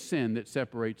it is sin that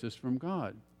separates us from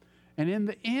God. And in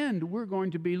the end, we're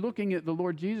going to be looking at the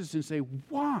Lord Jesus and say,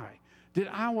 why did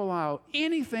I allow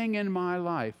anything in my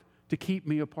life to keep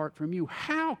me apart from you?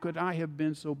 How could I have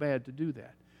been so bad to do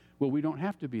that? Well, we don't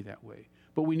have to be that way,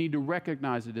 but we need to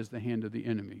recognize it as the hand of the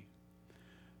enemy.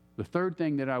 The third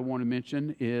thing that I want to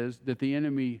mention is that the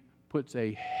enemy puts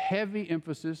a heavy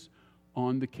emphasis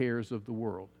on the cares of the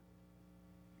world.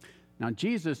 Now,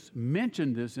 Jesus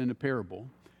mentioned this in a parable,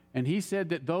 and he said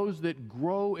that those that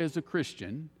grow as a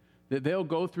Christian, that they'll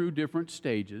go through different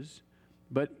stages,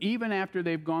 but even after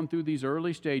they've gone through these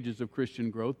early stages of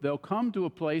Christian growth, they'll come to a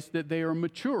place that they are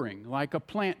maturing, like a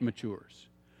plant matures.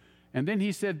 And then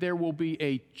he said there will be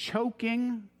a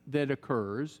choking that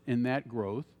occurs in that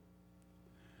growth,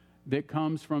 that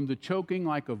comes from the choking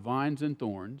like of vines and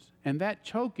thorns. And that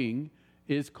choking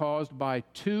is caused by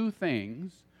 2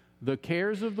 things, the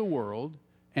cares of the world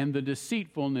and the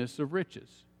deceitfulness of riches.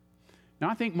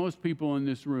 Now, I think most people in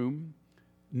this room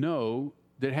know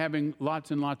that having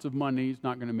lots and lots of money is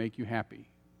not going to make you happy.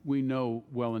 We know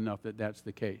well enough that that's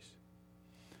the case.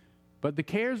 But the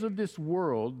cares of this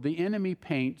world, the enemy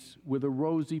paints with a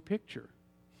rosy picture.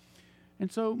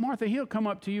 And so, Martha, he'll come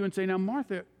up to you and say, now,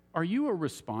 Martha, are you a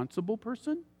responsible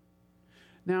person?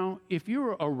 Now, if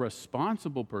you're a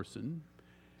responsible person,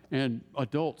 and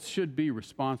adults should be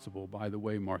responsible, by the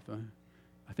way, Martha.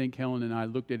 I think Helen and I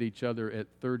looked at each other at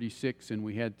 36, and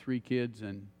we had 3 kids,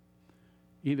 and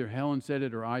either Helen said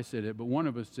it or I said it, but one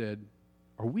of us said,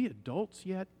 are we adults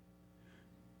yet?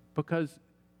 Because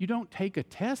you don't take a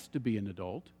test to be an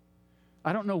adult.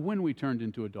 I don't know when we turned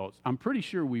into adults. I'm pretty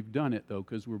sure we've done it, though,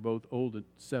 because we're both old at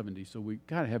 70, so we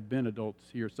got to have been adults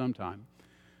here sometime.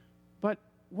 But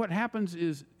what happens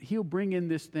is he'll bring in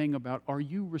this thing about, are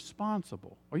you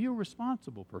responsible? Are you a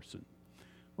responsible person?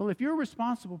 Well, if you're a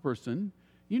responsible person,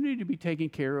 you need to be taking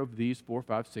care of these 4,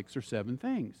 5, 6, or 7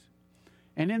 things.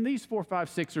 And in these 4, 5,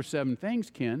 6, or 7 things,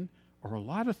 Ken, are a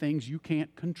lot of things you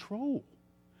can't control.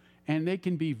 And they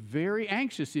can be very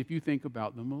anxious if you think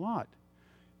about them a lot.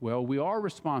 Well, we are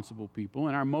responsible people,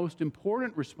 and our most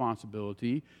important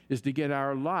responsibility is to get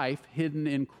our life hidden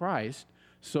in Christ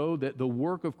so that the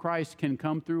work of Christ can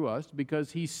come through us,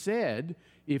 because he said,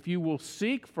 if you will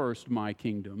seek first my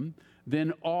kingdom,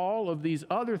 then all of these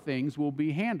other things will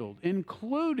be handled,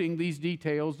 including these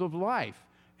details of life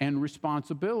and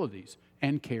responsibilities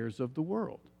and cares of the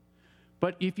world.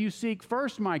 But if you seek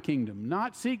first my kingdom,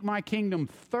 not seek my kingdom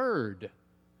third,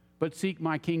 but seek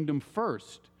my kingdom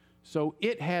first, so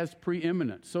it has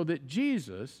preeminence, so that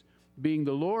Jesus, being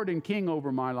the Lord and King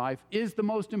over my life, is the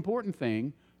most important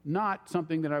thing, not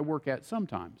something that I work at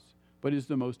sometimes, but is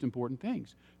the most important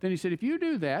things. Then he said, if you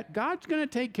do that, God's going to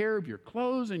take care of your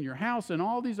clothes and your house and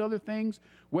all these other things,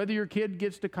 whether your kid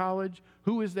gets to college,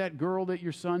 who is that girl that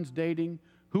your son's dating,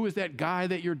 who is that guy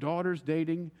that your daughter's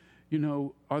dating, you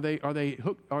know, are they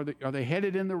hooked, are they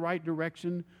headed in the right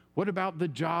direction? What about the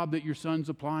job that your son's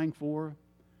applying for?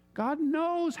 God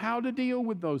knows how to deal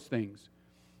with those things.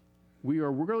 We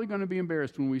are really going to be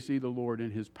embarrassed when we see the Lord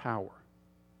in his power.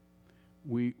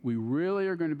 We really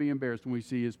are going to be embarrassed when we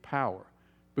see his power,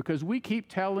 because we keep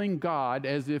telling God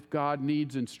as if God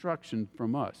needs instruction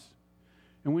from us.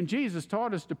 And when Jesus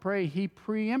taught us to pray, he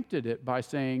preempted it by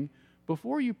saying,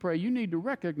 before you pray, you need to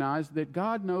recognize that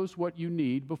God knows what you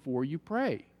need before you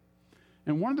pray.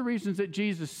 And one of the reasons that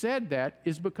Jesus said that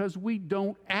is because we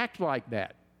don't act like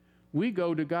that. We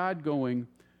go to God going,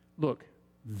 look,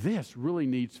 this really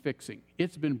needs fixing.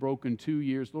 It's been broken 2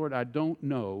 years. Lord, I don't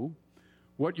know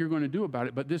what you're going to do about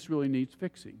it, but this really needs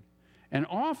fixing. And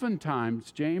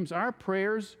oftentimes, James, our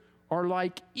prayers are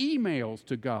like emails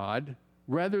to God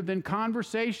rather than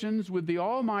conversations with the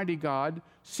Almighty God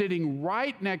sitting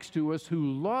right next to us,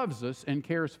 who loves us and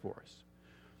cares for us.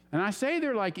 And I say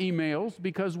they're like emails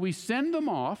because we send them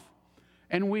off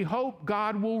and we hope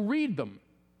God will read them.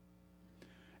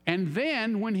 And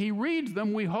then when he reads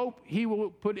them, we hope he will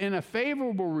put in a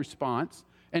favorable response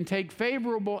and take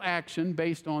favorable action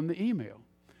based on the email.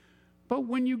 But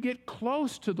when you get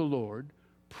close to the Lord,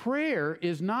 prayer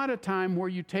is not a time where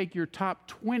you take your top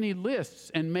 20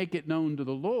 lists and make it known to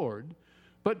the Lord,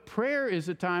 but prayer is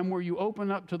a time where you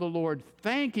open up to the Lord,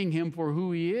 thanking him for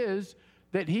who he is,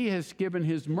 that he has given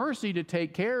his mercy to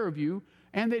take care of you,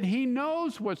 and that he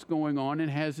knows what's going on and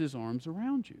has his arms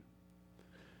around you.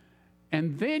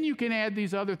 And then you can add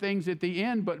these other things at the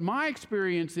end, but my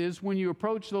experience is when you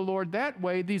approach the Lord that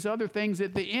way, these other things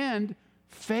at the end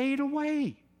fade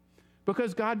away,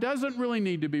 because God doesn't really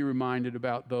need to be reminded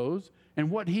about those, and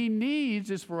what he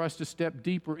needs is for us to step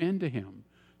deeper into him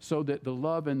so that the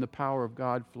love and the power of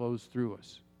God flows through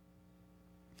us.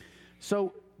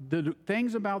 So the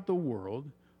things about the world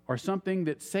are something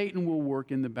that Satan will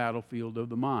work in the battlefield of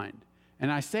the mind.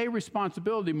 And I say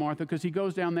responsibility, Martha, because he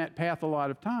goes down that path a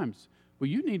lot of times. Well,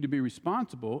 you need to be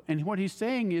responsible. And what he's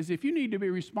saying is, if you need to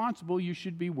be responsible, you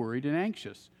should be worried and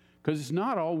anxious, because it's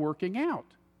not all working out.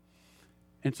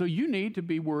 And so you need to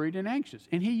be worried and anxious.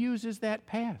 And he uses that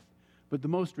path. But the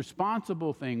most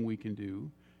responsible thing we can do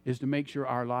is to make sure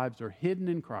our lives are hidden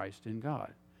in Christ in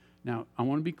God. Now, I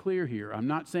want to be clear here. I'm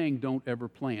not saying don't ever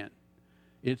plan.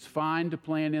 It's fine to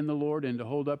plan in the Lord and to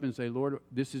hold up and say, Lord,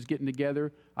 this is getting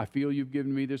together. I feel you've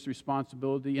given me this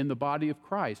responsibility. In the body of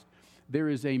Christ, there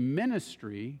is a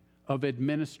ministry of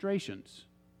administrations.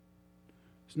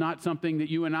 It's not something that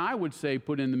you and I would say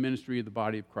put in the ministry of the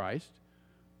body of Christ,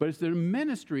 but it's the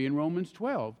ministry in Romans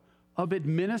 12 of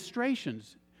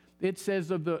administrations. It says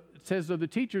of the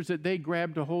teachers that they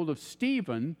grabbed a hold of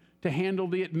Stephen to handle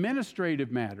the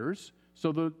administrative matters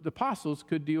so the apostles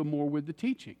could deal more with the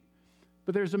teaching.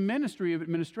 But there's a ministry of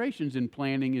administrations, and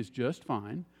planning is just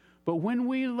fine. But when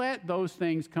we let those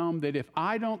things come, that if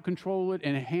I don't control it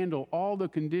and handle all the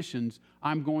conditions,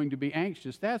 I'm going to be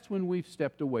anxious, that's when we've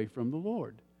stepped away from the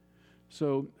Lord.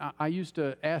 So I used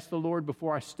to ask the Lord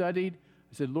before I studied.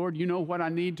 I said, Lord, you know what I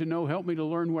need to know. Help me to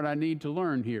learn what I need to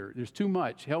learn here. There's too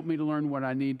much. Help me to learn what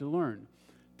I need to learn.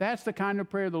 That's the kind of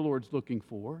prayer the Lord's looking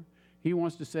for. He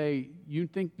wants to say, you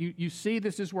think you see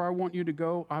this is where I want you to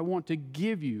go? I want to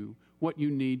give you what you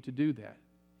need to do that.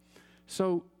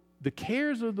 So the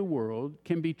cares of the world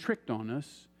can be tricked on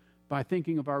us by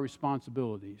thinking of our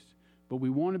responsibilities. But we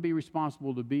want to be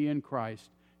responsible to be in Christ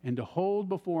and to hold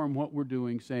before Him what we're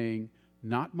doing, saying,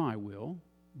 not my will,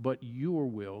 but your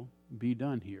will be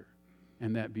done here.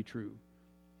 And that be true.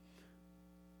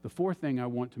 The fourth thing I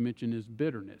want to mention is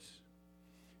bitterness.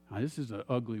 Now, this is an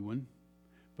ugly one,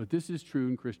 but this is true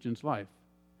in Christians' life.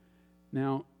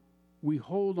 Now, we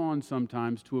hold on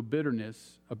sometimes to a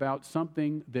bitterness about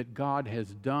something that God has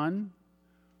done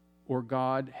or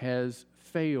God has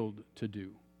failed to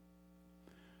do.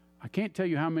 I can't tell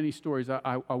you how many stories.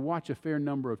 I watch a fair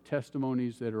number of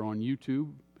testimonies that are on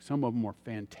YouTube. Some of them are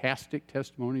fantastic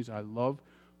testimonies. I love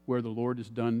where the Lord has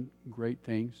done great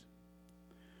things.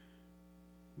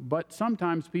 But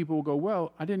sometimes people will go,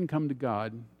 well, I didn't come to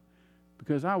God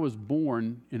because I was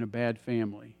born in a bad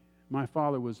family. My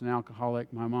father was an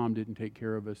alcoholic. My mom didn't take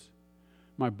care of us.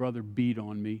 My brother beat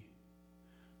on me.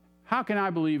 How can I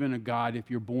believe in a God if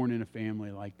you're born in a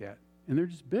family like that? And they're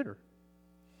just bitter.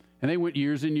 And they went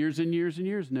years and years and years and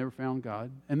years and never found God.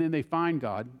 And then they find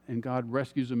God, and God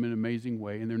rescues them in an amazing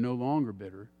way, and they're no longer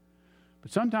bitter.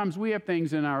 But sometimes we have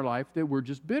things in our life that we're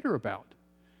just bitter about.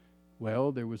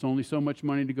 Well, there was only so much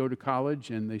money to go to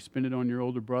college, and they spent it on your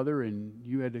older brother, and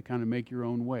you had to kind of make your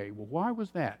own way. Well, why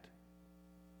was that?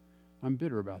 I'm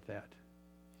bitter about that.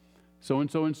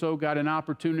 So-and-so got an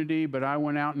opportunity, but I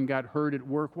went out and got hurt at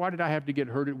work. Why did I have to get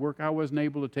hurt at work? I wasn't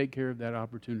able to take care of that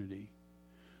opportunity.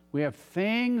 We have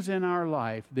things in our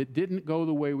life that didn't go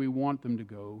the way we want them to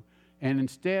go, and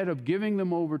instead of giving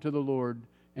them over to the Lord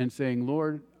and saying,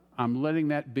 Lord, I'm letting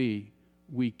that be,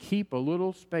 we keep a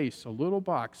little space, a little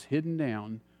box hidden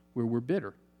down where we're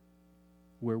bitter.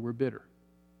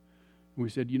 We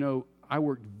said, I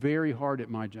worked very hard at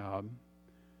my job,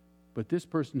 but this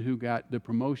person who got the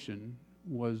promotion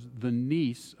was the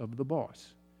niece of the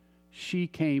boss. She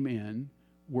came in,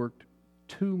 worked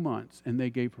 2 months, and they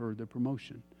gave her the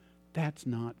promotion. That's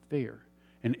not fair.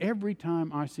 And every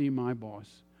time I see my boss,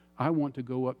 I want to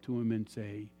go up to him and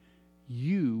say,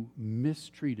 you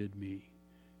mistreated me.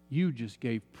 You just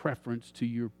gave preference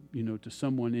to to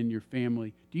someone in your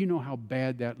family. Do you know how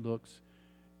bad that looks?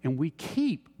 And we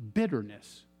keep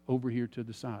bitterness over here to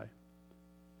the side.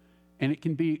 And it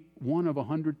can be one of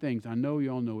 100 things. I know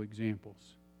you all know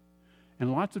examples.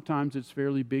 And lots of times it's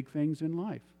fairly big things in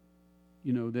life,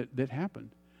 that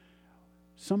happen.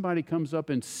 Somebody comes up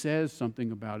and says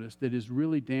something about us that is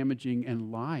really damaging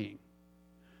and lying.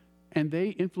 And they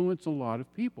influence a lot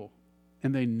of people.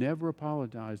 And they never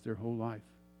apologize their whole life.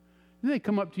 And they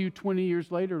come up to you 20 years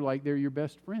later like they're your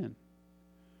best friend.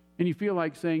 And you feel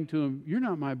like saying to them, you're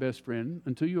not my best friend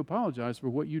until you apologize for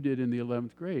what you did in the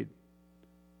 11th grade.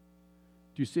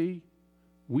 Do you see?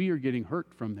 We are getting hurt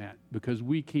from that because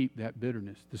we keep that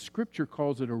bitterness. The Scripture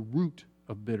calls it a root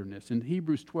of bitterness. In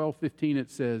Hebrews 12:15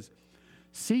 it says,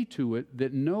 see to it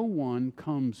that no one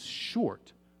comes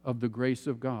short of the grace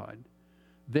of God,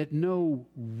 that no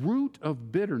root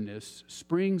of bitterness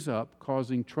springs up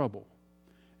causing trouble,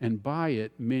 and by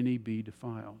it many be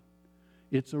defiled.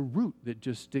 It's a root that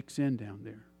just sticks in down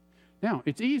there. Now,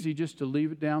 it's easy just to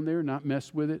leave it down there, not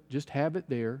mess with it, just have it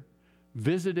there,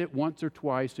 visit it once or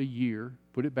twice a year,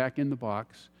 put it back in the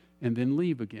box, and then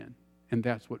leave again. And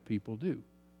that's what people do.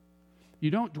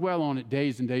 You don't dwell on it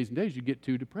days and days and days. You get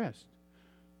too depressed.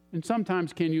 And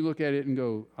sometimes can you look at it and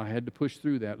go, I had to push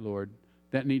through that, Lord.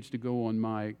 That needs to go on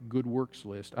my good works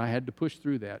list. I had to push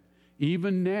through that.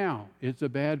 Even now, it's a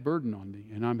bad burden on me,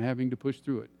 and I'm having to push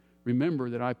through it. Remember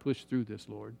that I pushed through this,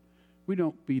 Lord. We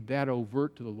don't be that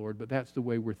overt to the Lord, but that's the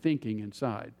way we're thinking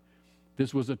inside.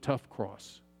 This was a tough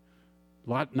cross.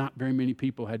 Not very many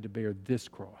people had to bear this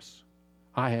cross.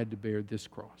 I had to bear this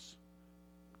cross.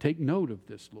 Take note of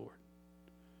this, Lord.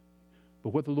 But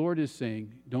what the Lord is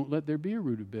saying, don't let there be a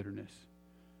root of bitterness.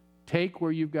 Take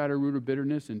where you've got a root of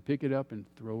bitterness and pick it up and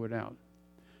throw it out.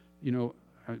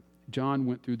 John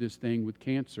went through this thing with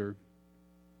cancer.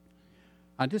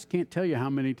 I just can't tell you how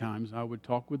many times I would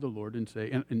talk with the Lord and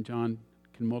say, and John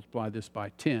can multiply this by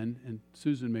 10, and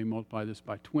Susan may multiply this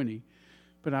by 20,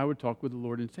 but I would talk with the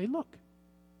Lord and say, look,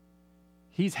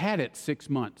 he's had it 6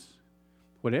 months.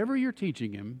 Whatever you're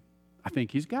teaching him, I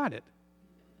think he's got it.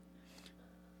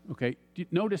 Okay,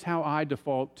 notice how I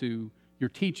default to you're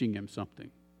teaching him something,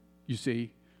 you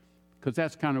see, because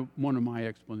that's kind of one of my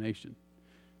explanations.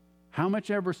 How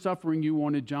much ever suffering you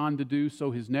wanted John to do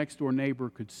so his next door neighbor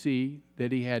could see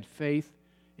that he had faith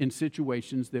in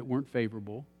situations that weren't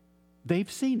favorable,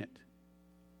 they've seen it.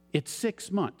 It's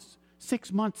 6 months.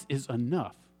 6 months is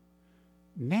enough.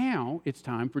 Now it's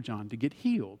time for John to get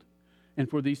healed and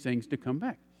for these things to come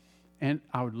back. And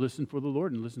I would listen for the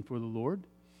Lord and listen for the Lord.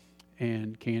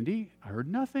 And Candy, I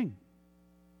heard nothing.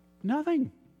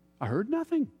 Nothing. I heard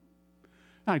nothing.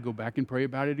 I'd go back and pray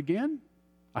about it again.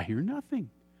 I hear nothing.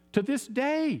 To this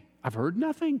day, I've heard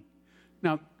nothing.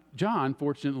 Now, John,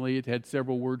 fortunately, had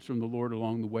several words from the Lord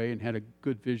along the way and had a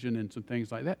good vision and some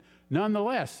things like that.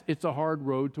 Nonetheless, it's a hard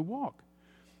road to walk.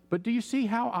 But do you see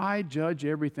how I judge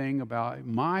everything about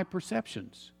my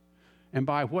perceptions and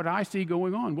by what I see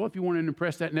going on? Well, if you want to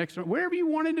impress that next one, whatever you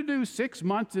wanted to do, 6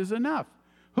 months is enough.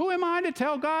 Who am I to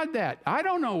tell God that? I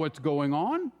don't know what's going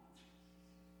on.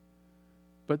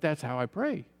 But that's how I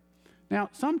pray. Now,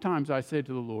 sometimes I say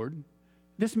to the Lord,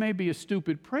 this may be a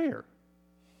stupid prayer.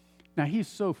 Now, he's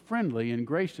so friendly and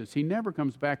gracious. He never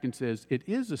comes back and says, it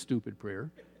is a stupid prayer.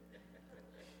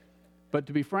 But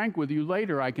to be frank with you,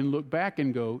 later I can look back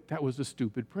and go, that was a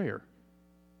stupid prayer.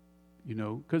 You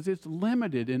know, because it's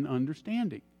limited in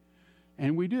understanding.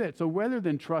 And we do that. So rather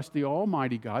than trust the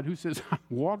Almighty God who says, I'm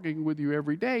walking with you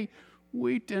every day,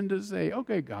 we tend to say,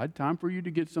 okay, God, time for you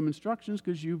to get some instructions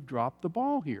because you've dropped the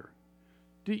ball here.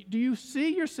 Do you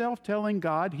see yourself telling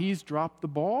God he's dropped the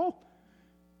ball?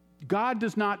 God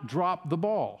does not drop the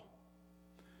ball.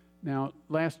 Now,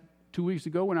 2 weeks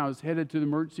ago when I was headed to the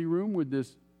emergency room with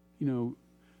this,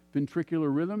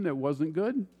 ventricular rhythm that wasn't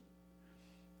good,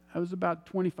 I was about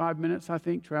 25 minutes, I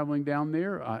think, traveling down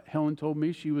there. Helen told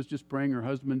me she was just praying her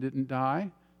husband didn't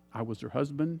die. I was her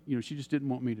husband. She just didn't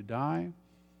want me to die.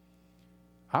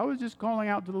 I was just calling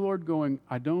out to the Lord going,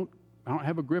 I don't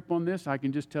have a grip on this. I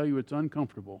can just tell you it's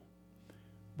uncomfortable.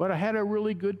 But I had a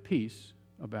really good peace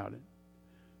about it.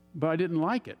 But I didn't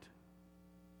like it.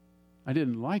 I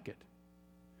didn't like it.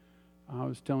 I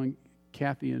was telling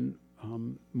Kathy and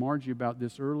Margie about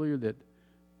this earlier, that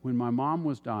when my mom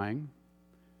was dying,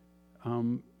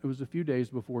 it was a few days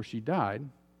before she died,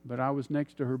 but I was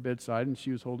next to her bedside and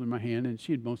she was holding my hand, and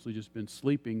she had mostly just been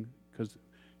sleeping because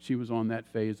she was on that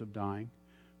phase of dying.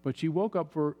 But she woke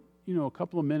up for, a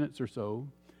couple of minutes or so,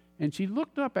 and she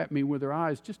looked up at me with her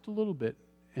eyes just a little bit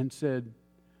and said,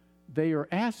 they are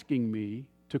asking me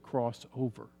to cross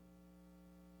over.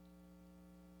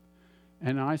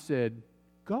 And I said,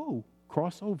 go,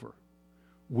 cross over.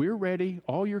 We're ready.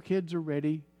 All your kids are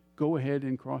ready. Go ahead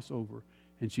and cross over.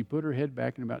 And she put her head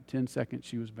back. In about 10 seconds,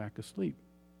 she was back asleep.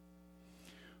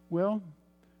 Well,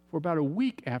 for about a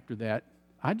week after that,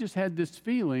 I just had this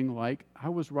feeling like I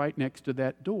was right next to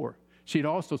that door. She'd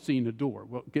also seen a door.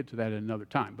 We'll get to that at another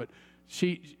time. But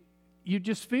you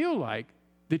just feel like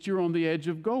that you're on the edge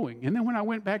of going. And then when I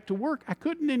went back to work, I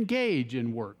couldn't engage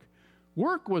in work.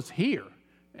 Work was here.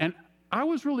 And I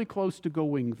was really close to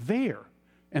going there.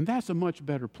 And that's a much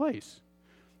better place.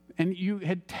 And you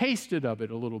had tasted of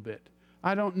it a little bit.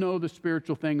 I don't know the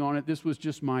spiritual thing on it. This was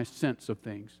just my sense of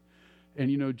things. And,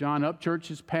 John Upchurch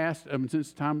has passed.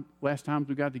 Since last time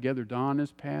we got together, Don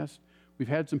has passed. We've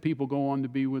had some people go on to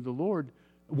be with the Lord.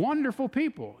 Wonderful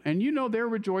people. And they're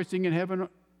rejoicing in heaven.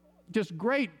 Just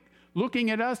great.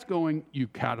 Looking at us going,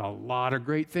 you've got a lot of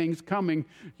great things coming.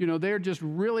 They're just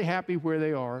really happy where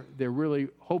they are. They're really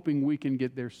hoping we can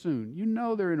get there soon.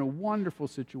 They're in a wonderful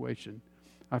situation.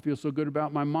 I feel so good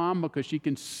about my mom because she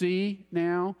can see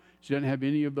now. She doesn't have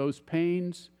any of those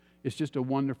pains. That's just a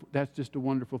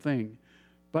wonderful thing.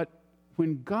 But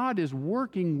when God is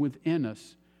working within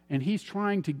us and he's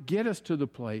trying to get us to the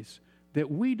place that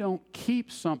we don't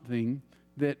keep something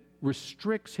that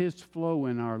restricts his flow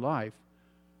in our life,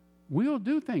 we'll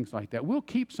do things like that. We'll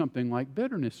keep something like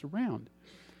bitterness around.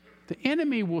 The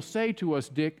enemy will say to us,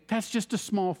 Dick, that's just a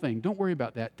small thing. Don't worry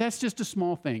about that. That's just a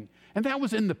small thing. And that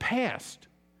was in the past.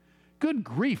 Good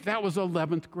grief, that was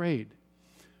 11th grade.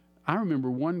 I remember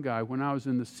one guy when I was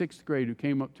in the 6th grade who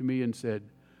came up to me and said,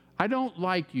 I don't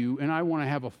like you and I want to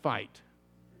have a fight.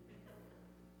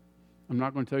 I'm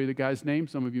not going to tell you the guy's name.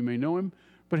 Some of you may know him.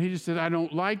 But he just said, I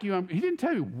don't like you. He didn't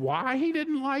tell you why he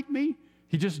didn't like me.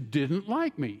 He just didn't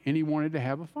like me, and he wanted to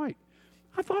have a fight.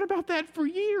 I thought about that for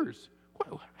years.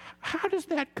 How does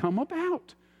that come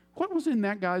about? What was in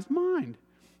that guy's mind?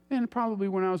 And probably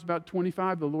when I was about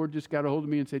 25, the Lord just got a hold of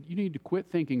me and said, you need to quit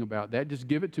thinking about that. Just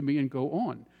give it to me and go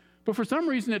on. But for some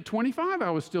reason at 25,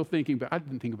 I was still thinking, but I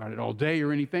didn't think about it all day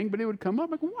or anything, but it would come up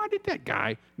like, why did that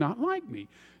guy not like me?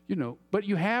 But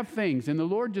you have things, and the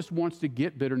Lord just wants to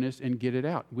get bitterness and get it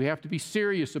out. We have to be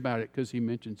serious about it because he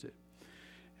mentions it.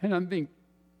 And I'm going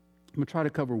to try to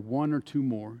cover one or two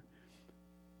more.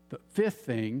 The fifth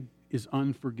thing is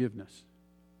unforgiveness.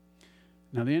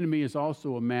 Now, the enemy is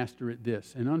also a master at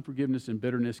this, and unforgiveness and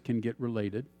bitterness can get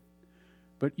related.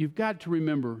 But you've got to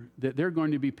remember that there are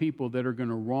going to be people that are going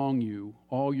to wrong you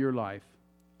all your life,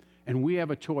 and we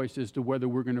have a choice as to whether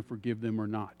we're going to forgive them or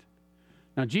not.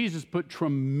 Now, Jesus put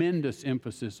tremendous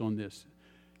emphasis on this.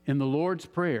 In the Lord's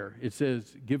Prayer, it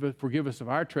says, forgive us of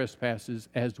our trespasses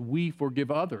as we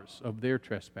forgive others of their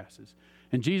trespasses.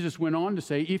 And Jesus went on to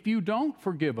say, if you don't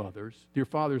forgive others, your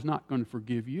Father's not going to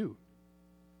forgive you.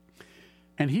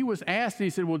 And he was asked, and he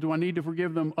said, well, do I need to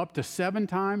forgive them up to 7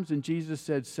 times? And Jesus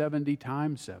said 70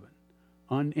 times 7,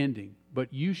 unending.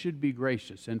 But you should be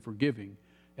gracious and forgiving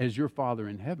as your Father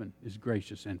in heaven is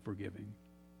gracious and forgiving.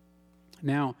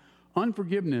 Now,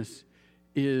 unforgiveness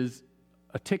is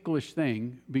a ticklish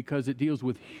thing because it deals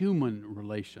with human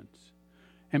relations.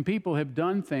 And people have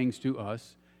done things to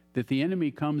us that the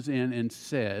enemy comes in and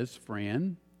says,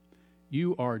 friend,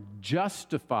 you are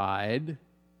justified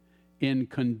in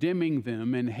condemning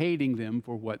them and hating them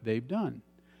for what they've done.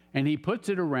 And he puts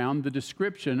it around the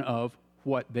description of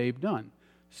what they've done.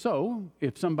 So,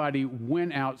 if somebody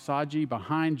went out, Saji,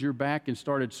 behind your back and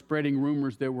started spreading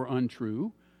rumors that were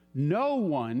untrue, no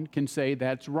one can say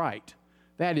that's right.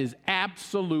 That is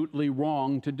absolutely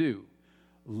wrong to do.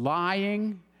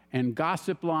 Lying and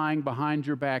gossip lying behind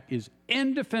your back is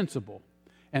indefensible.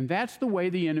 And that's the way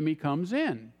the enemy comes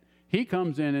in. He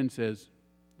comes in and says,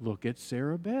 look at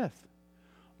Sarah Beth.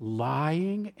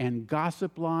 Lying and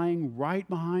gossip lying right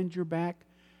behind your back.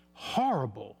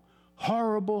 Horrible,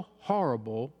 horrible,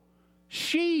 horrible.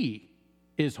 She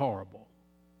is horrible.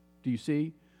 Do you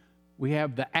see? We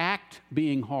have the act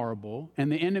being horrible,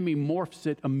 and the enemy morphs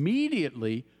it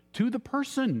immediately to the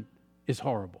person is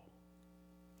horrible.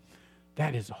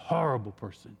 That is a horrible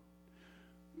person.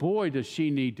 Boy, does she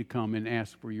need to come and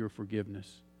ask for your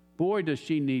forgiveness. Boy, does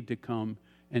she need to come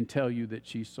and tell you that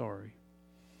she's sorry.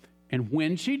 And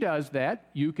when she does that,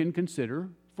 you can consider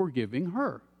forgiving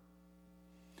her.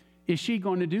 Is she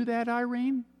going to do that,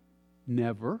 Irene?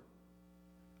 Never.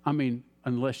 I mean,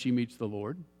 unless she meets the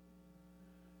Lord.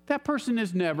 That person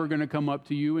is never going to come up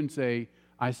to you and say,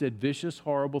 I said vicious,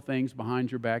 horrible things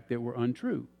behind your back that were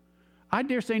untrue. I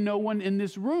dare say no one in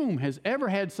this room has ever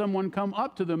had someone come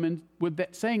up to them and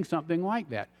saying something like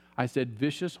that. I said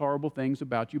vicious, horrible things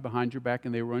about you behind your back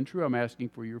and they were untrue. I'm asking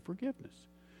for your forgiveness.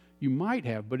 You might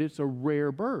have, but it's a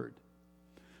rare bird.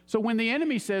 So when the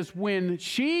enemy says, when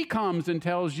she comes and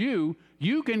tells you,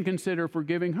 you can consider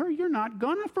forgiving her, you're not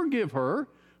going to forgive her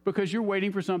because you're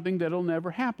waiting for something that'll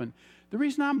never happen. The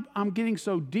reason I'm getting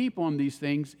so deep on these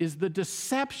things is the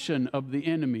deception of the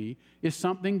enemy is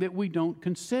something that we don't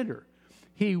consider.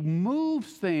 He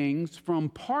moves things from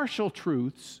partial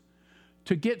truths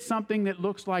to get something that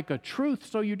looks like a truth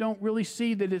so you don't really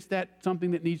see that it's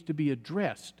something that needs to be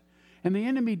addressed. And the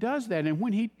enemy does that. And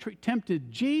when he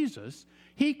tempted Jesus,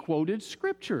 he quoted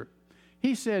Scripture.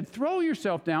 He said, throw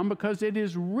yourself down because it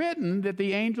is written that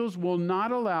the angels will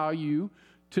not allow you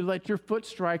to let your foot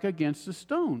strike against a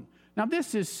stone. Now,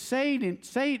 this is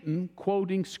Satan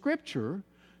quoting Scripture,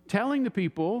 telling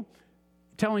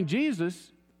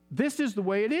Jesus, this is the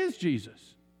way it is,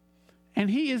 Jesus. And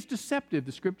he is deceptive.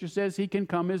 The Scripture says he can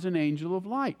come as an angel of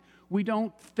light. We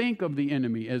don't think of the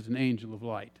enemy as an angel of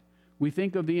light. We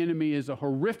think of the enemy as a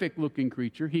horrific-looking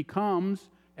creature. He comes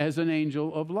as an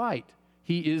angel of light.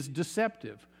 He is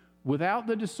deceptive. Without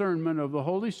the discernment of the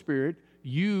Holy Spirit,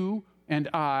 you and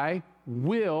I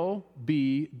will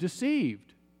be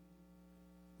deceived.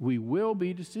 We will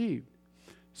be deceived.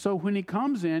 So when he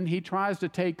comes in, he tries to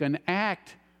take an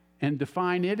act and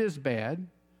define it as bad,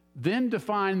 then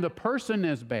define the person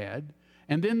as bad,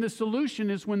 and then the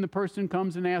solution is when the person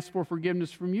comes and asks for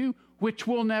forgiveness from you, which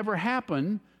will never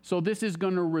happen. So this is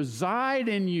going to reside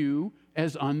in you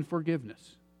as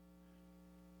unforgiveness.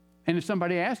 And if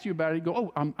somebody asks you about it, you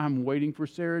go, oh, I'm waiting for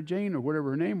Sarah Jane or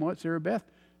whatever her name was, Sarah Beth,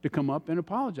 to come up and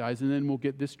apologize, and then we'll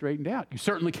get this straightened out. You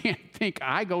certainly can't think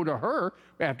I go to her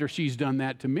after she's done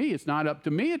that to me. It's not up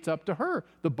to me, it's up to her.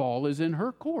 The ball is in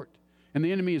her court. And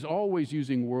the enemy is always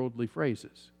using worldly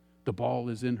phrases. The ball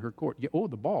is in her court. Oh,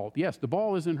 the ball. Yes, the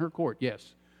ball is in her court.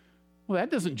 Yes. Well,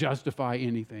 that doesn't justify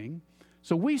anything.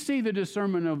 So we see the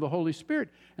discernment of the Holy Spirit,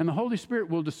 and the Holy Spirit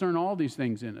will discern all these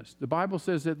things in us. The Bible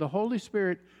says that the Holy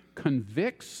Spirit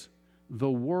convicts the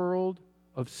world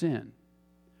of sin.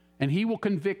 And he will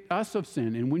convict us of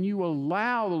sin. And when you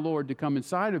allow the Lord to come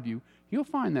inside of you, he'll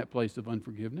find that place of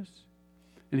unforgiveness.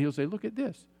 And he'll say, look at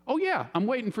this. Oh, yeah, I'm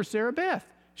waiting for Sarah Beth.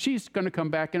 She's going to come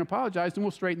back and apologize, and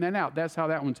we'll straighten that out. That's how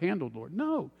that one's handled, Lord.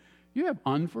 No, you have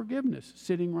unforgiveness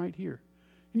sitting right here.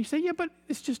 And you say, yeah, but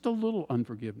it's just a little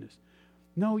unforgiveness.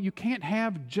 No, you can't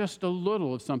have just a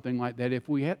little of something like that. If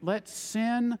we let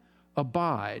sin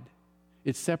abide,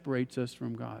 it separates us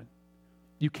from God.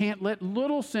 You can't let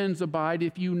little sins abide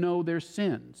if you know they're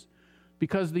sins,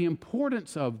 because the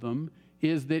importance of them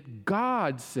is that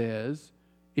God says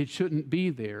it shouldn't be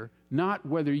there, not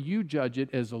whether you judge it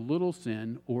as a little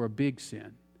sin or a big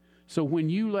sin. So when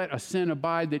you let a sin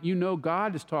abide that you know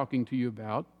God is talking to you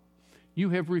about, you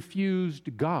have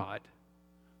refused God,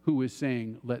 who is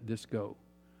saying, let this go.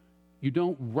 You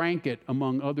don't rank it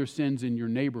among other sins in your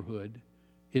neighborhood.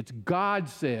 It's God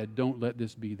said, don't let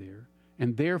this be there.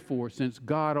 And therefore, since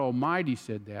God Almighty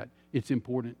said that, it's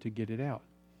important to get it out.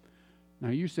 Now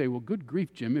you say, well, good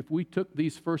grief, Jim, if we took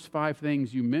these first 5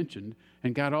 things you mentioned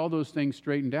and got all those things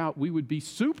straightened out, we would be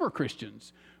super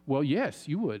Christians. Well, yes,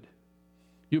 you would.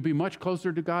 You'll be much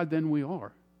closer to God than we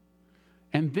are.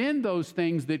 And then those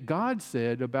things that God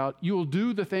said about you'll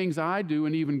do the things I do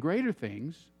and even greater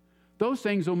things, those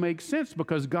things will make sense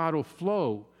because God will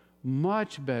flow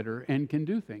much better and can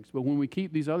do things. But when we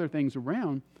keep these other things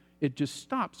around, it just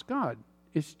stops God.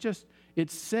 It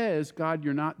says, God,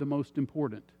 you're not the most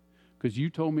important because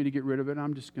you told me to get rid of it.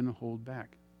 I'm just going to hold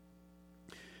back.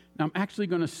 Now, I'm actually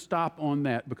going to stop on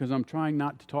that because I'm trying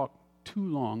not to talk too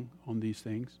long on these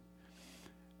things.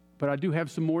 But I do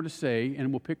have some more to say,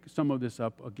 and we'll pick some of this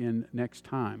up again next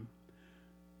time.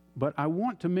 But I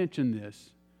want to mention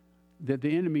this, that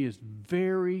the enemy is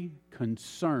very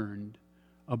concerned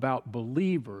about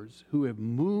believers who have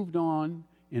moved on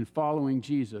in following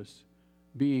Jesus,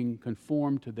 being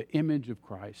conformed to the image of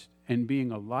Christ and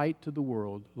being a light to the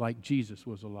world like Jesus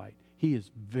was a light. He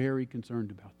is very concerned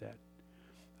about that.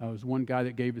 There was one guy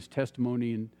that gave his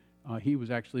testimony, and he was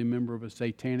actually a member of a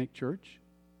satanic church.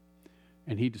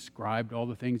 And he described all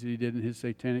the things that he did in his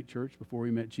satanic church before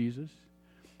he met Jesus.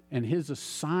 And his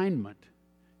assignment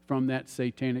from that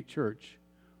satanic church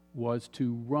was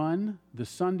to run the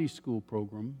Sunday school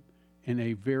program in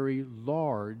a very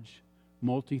large,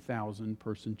 multi-thousand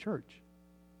person church.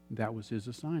 That was his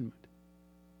assignment.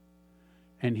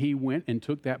 And he went and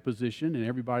took that position, and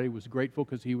everybody was grateful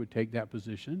because he would take that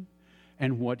position.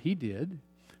 And what he did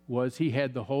was he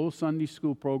had the whole Sunday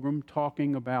school program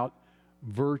talking about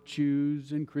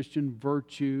virtues and Christian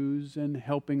virtues and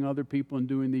helping other people and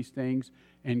doing these things,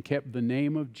 and kept the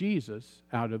name of Jesus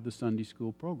out of the Sunday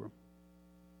school program.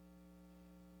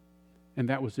 And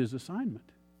that was his assignment.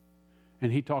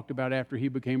 And he talked about after he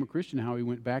became a Christian how he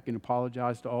went back and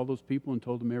apologized to all those people and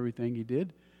told them everything he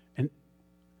did. And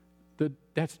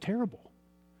that's terrible.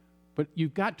 But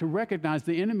you've got to recognize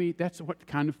the enemy, that's what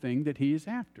kind of thing that he is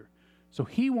after. So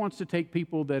he wants to take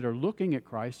people that are looking at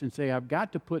Christ and say, I've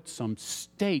got to put some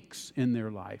stakes in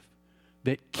their life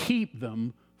that keep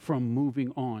them from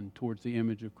moving on towards the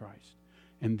image of Christ.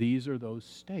 And these are those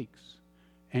stakes.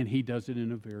 And he does it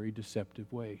in a very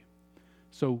deceptive way.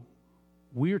 So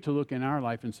we are to look in our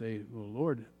life and say, well,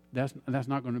 Lord, that's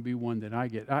not going to be one that I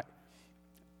get.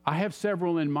 I have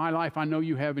several in my life. I know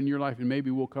you have in your life, and maybe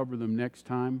we'll cover them next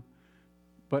time.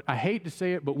 But I hate to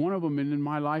say it, but one of them in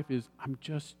my life is I'm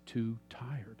just too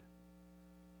tired.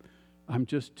 I'm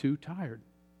just too tired.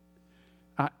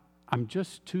 I'm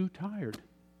just too tired.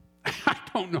 I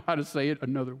don't know how to say it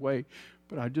another way,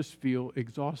 but I just feel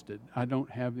exhausted. I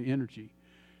don't have the energy.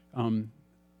 I'm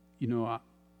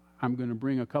going to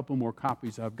bring a couple more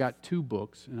copies. I've got 2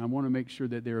 books, and I want to make sure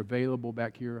that they're available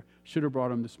back here. Should have brought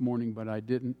them this morning, but I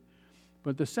didn't.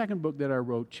 But the second book that I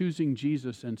wrote, Choosing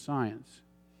Jesus and Science,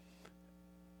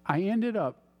 I ended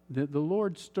up, the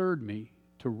Lord stirred me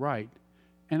to write.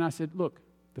 And I said, look,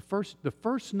 the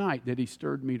first night that he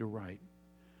stirred me to write,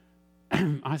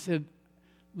 I said,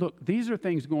 look, these are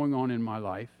things going on in my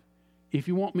life. If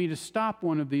you want me to stop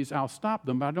one of these, I'll stop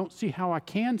them, but I don't see how I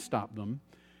can stop them.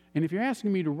 And if you're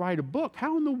asking me to write a book,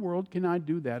 how in the world can I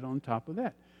do that on top of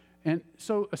that? And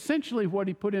so essentially what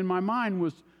he put in my mind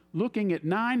was looking at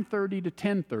 9:30 to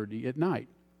 10:30 at night.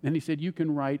 And he said, you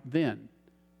can write then.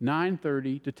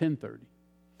 9:30 to 10:30.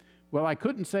 Well, I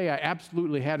couldn't say I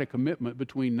absolutely had a commitment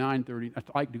between 9:30. I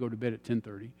like to go to bed at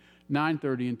 10:30,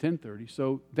 9:30 and 10:30.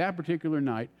 So that particular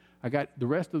night, I got the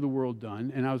rest of the world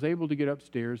done, and I was able to get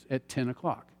upstairs at 10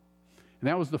 o'clock. And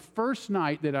that was the first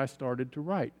night that I started to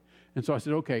write. And so I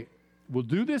said, okay, we'll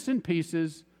do this in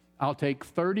pieces. I'll take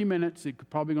 30 minutes. It's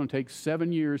probably going to take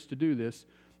 7 years to do this,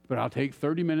 but I'll take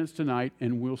 30 minutes tonight,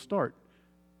 and we'll start.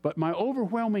 But my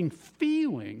overwhelming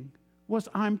feeling was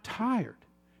I'm tired,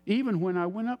 even when I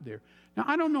went up there. Now,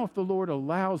 I don't know if the Lord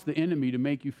allows the enemy to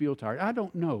make you feel tired. I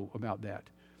don't know about that.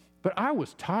 But I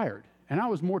was tired, and I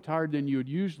was more tired than you would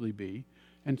usually be.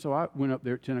 And so I went up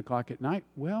there at 10 o'clock at night.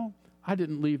 Well, I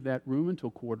didn't leave that room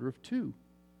until 1:45.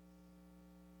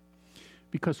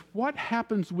 Because what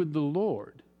happens with the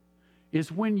Lord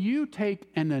is when you take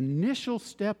an initial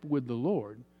step with the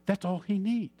Lord, that's all he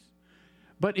needs.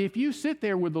 But if you sit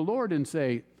there with the Lord and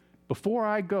say, before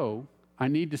I go, I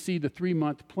need to see the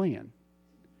 3-month plan,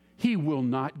 he will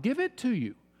not give it to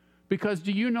you. Because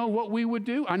do you know what we would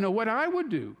do? I know what I would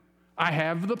do. I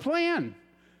have the plan.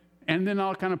 And then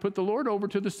I'll kind of put the Lord over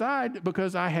to the side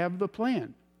because I have the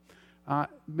plan.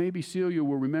 Maybe Celia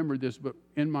will remember this, but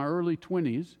in my early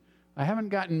 20s, I haven't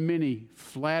gotten many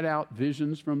flat-out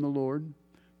visions from the Lord,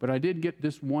 but I did get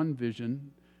this one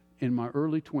vision in my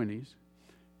early 20s,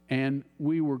 and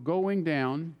we were going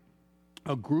down,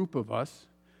 a group of us,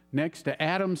 next to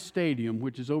Adams Stadium,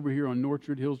 which is over here on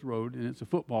Northwood Hills Road, and it's a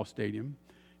football stadium.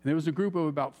 And there was a group of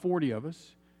about 40 of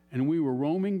us, and we were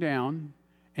roaming down,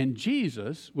 and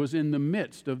Jesus was in the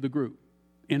midst of the group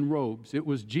in robes. It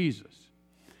was Jesus.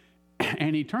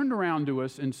 And he turned around to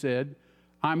us and said,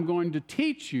 I'm going to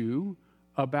teach you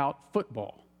about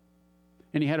football.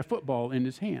 And he had a football in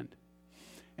his hand.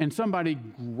 And somebody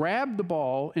grabbed the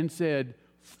ball and said,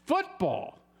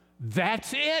 football,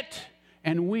 that's it.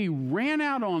 And we ran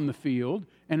out on the field,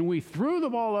 and we threw the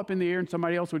ball up in the air, and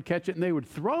somebody else would catch it, and they would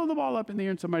throw the ball up in the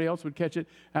air, and somebody else would catch it.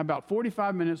 And about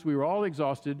 45 minutes, we were all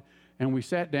exhausted, and we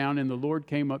sat down, and the Lord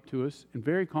came up to us and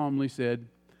very calmly said,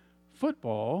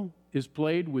 football is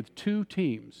played with 2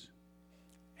 teams.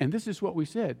 And this is what we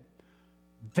said.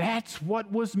 That's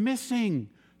what was missing.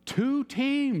 2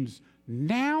 teams.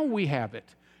 Now we have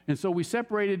it. And so we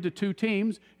separated to 2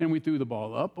 teams, and we threw the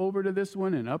ball up over to this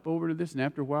one and up over to this. And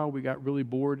after a while, we got really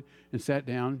bored and sat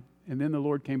down. And then the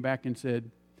Lord came back and said,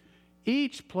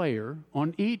 each player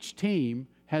on each team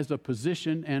has a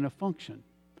position and a function.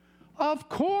 Of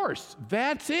course,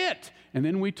 that's it. And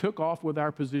then we took off with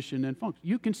our position and function.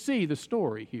 You can see the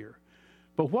story here.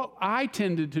 But what I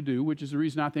tended to do, which is the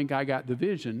reason I think I got the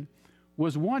vision,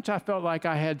 was once I felt like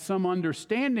I had some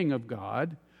understanding of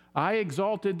God, I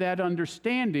exalted that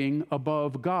understanding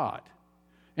above God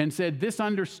and said, this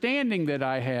understanding that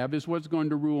I have is what's going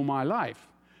to rule my life.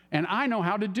 And I know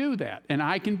how to do that. And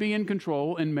I can be in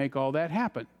control and make all that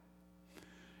happen.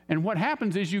 And what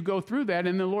happens is you go through that,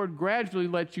 and the Lord gradually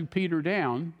lets you peter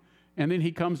down, and then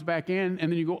he comes back in,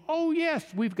 and then you go, oh, yes,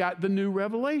 we've got the new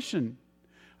revelation.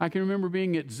 I can remember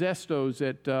being at Zesto's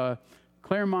at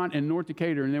Claremont and North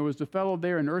Decatur, and there was a fellow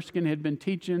there, and Erskine had been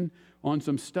teaching on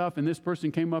some stuff, and this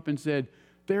person came up and said,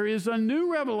 there is a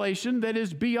new revelation that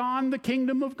is beyond the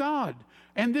kingdom of God.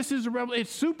 And this is it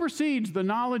supersedes the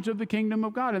knowledge of the kingdom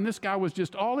of God. And this guy was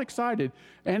just all excited.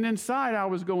 And inside I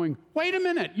was going, wait a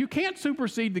minute, you can't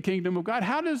supersede the kingdom of God.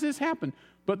 How does this happen?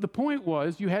 But the point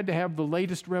was you had to have the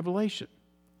latest revelation.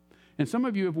 And some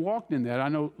of you have walked in that. I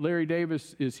know Larry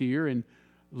Davis is here. And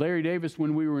Larry Davis,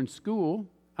 when we were in school,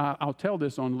 I'll tell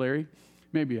this on Larry.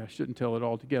 Maybe I shouldn't tell it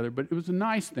all together, but it was a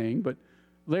nice thing. But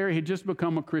Larry had just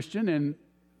become a Christian, and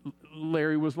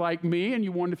Larry was like me, and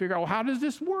you wanted to figure out, well, how does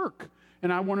this work?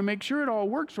 And I want to make sure it all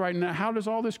works right. And how does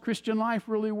all this Christian life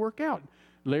really work out?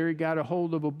 Larry got a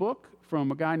hold of a book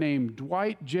from a guy named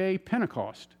Dwight J.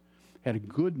 Pentecost. Had a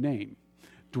good name.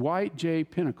 Dwight J.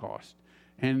 Pentecost.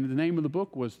 And the name of the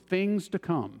book was Things to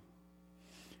Come.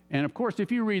 And of course,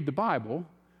 if you read the Bible,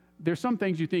 there's some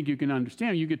things you think you can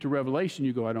understand. You get to Revelation,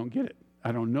 you go, I don't get it.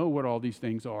 I don't know what all these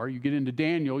things are. You get into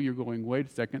Daniel, you're going, wait a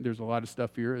second, there's a lot of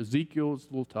stuff here. Ezekiel is a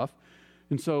little tough.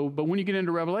 And so, but when you get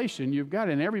into Revelation, you've got,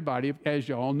 and everybody, as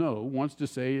you all know, wants to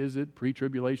say, is it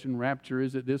pre-tribulation rapture?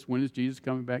 Is it this? When is Jesus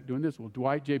coming back doing this? Well,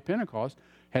 Dwight J. Pentecost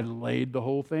had laid the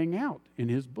whole thing out in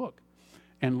his book.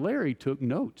 And Larry took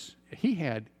notes. He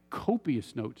had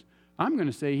copious notes. I'm going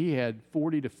to say he had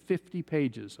 40 to 50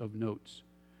 pages of notes,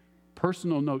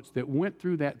 personal notes that went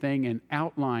through that thing and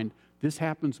outlined, this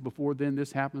happens before then,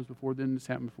 this happens before then, this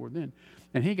happens before then.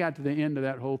 And he got to the end of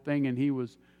that whole thing, and he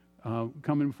was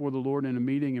coming before the Lord in a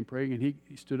meeting and praying, and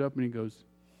he stood up and he goes,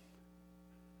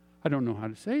 I don't know how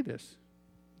to say this.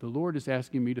 The Lord is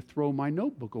asking me to throw my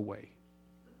notebook away.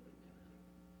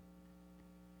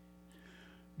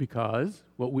 Because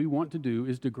what we want to do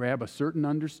is to grab a certain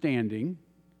understanding,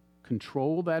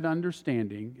 control that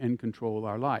understanding, and control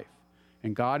our life.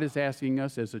 And God is asking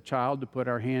us as a child to put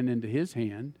our hand into his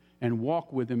hand and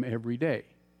walk with him every day.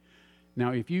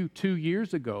 Now, if you 2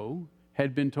 years ago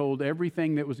had been told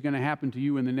everything that was going to happen to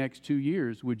you in the next 2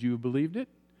 years, would you have believed it?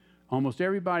 Almost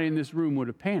everybody in this room would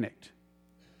have panicked.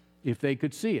 if they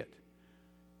could see it.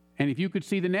 And if you could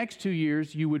see the next 2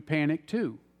 years, you would panic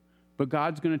too. But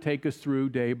God's going to take us through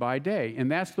day by day.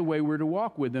 And that's the way we're to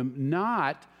walk with Him,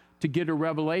 not to get a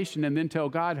revelation and then tell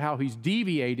God how He's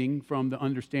deviating from the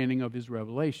understanding of His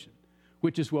revelation,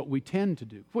 which is what we tend to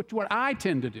do, which is what I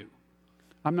tend to do.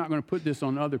 I'm not going to put this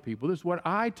on other people. This is what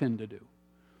I tend to do.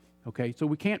 Okay, so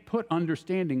we can't put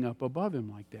understanding up above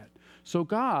Him like that. So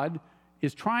God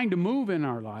is trying to move in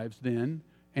our lives then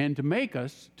and to make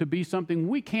us to be something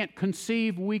we can't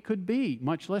conceive we could be,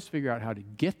 much less figure out how to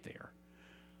get there.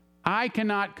 I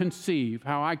cannot conceive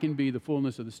how I can be the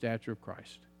fullness of the stature of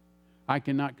Christ. I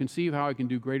cannot conceive how I can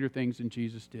do greater things than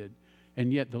Jesus did.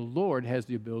 And yet the Lord has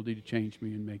the ability to change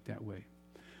me and make that way.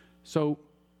 So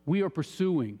we are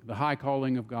pursuing the high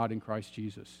calling of God in Christ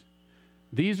Jesus.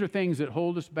 These are things that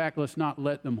hold us back. Let's not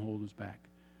let them hold us back.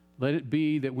 Let it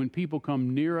be that when people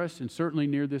come near us, and certainly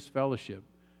near this fellowship,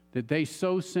 that they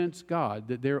so sense God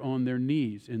that they're on their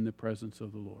knees in the presence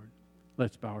of the Lord.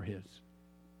 Let's bow our heads.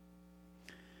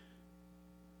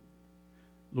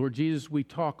 Lord Jesus, we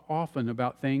talk often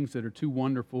about things that are too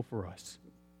wonderful for us.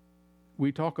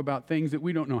 We talk about things that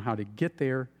we don't know how to get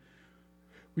there.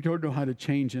 We don't know how to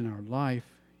change in our life.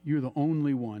 You're the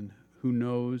only one who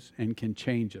knows and can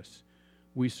change us.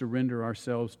 We surrender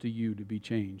ourselves to you to be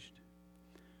changed.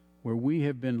 Where we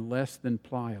have been less than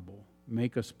pliable,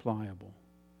 make us pliable.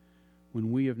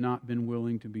 When we have not been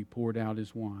willing to be poured out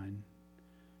as wine,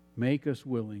 make us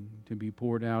willing to be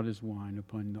poured out as wine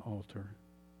upon the altar.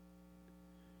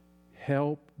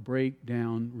 Help break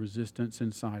down resistance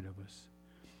inside of us.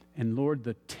 And Lord,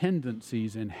 the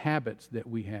tendencies and habits that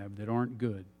we have that aren't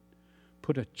good,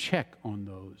 put a check on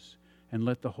those and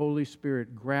let the Holy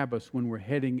Spirit grab us when we're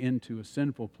heading into a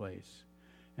sinful place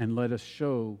and let us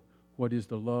show what is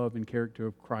the love and character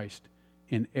of Christ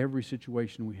in every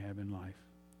situation we have in life.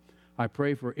 I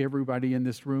pray for everybody in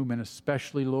this room, and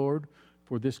especially, Lord,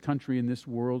 for this country and this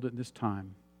world at this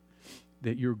time,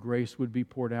 that your grace would be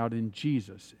poured out in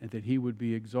Jesus and that He would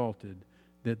be exalted,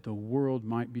 that the world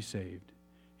might be saved.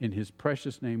 In His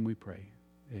precious name we pray.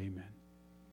 Amen.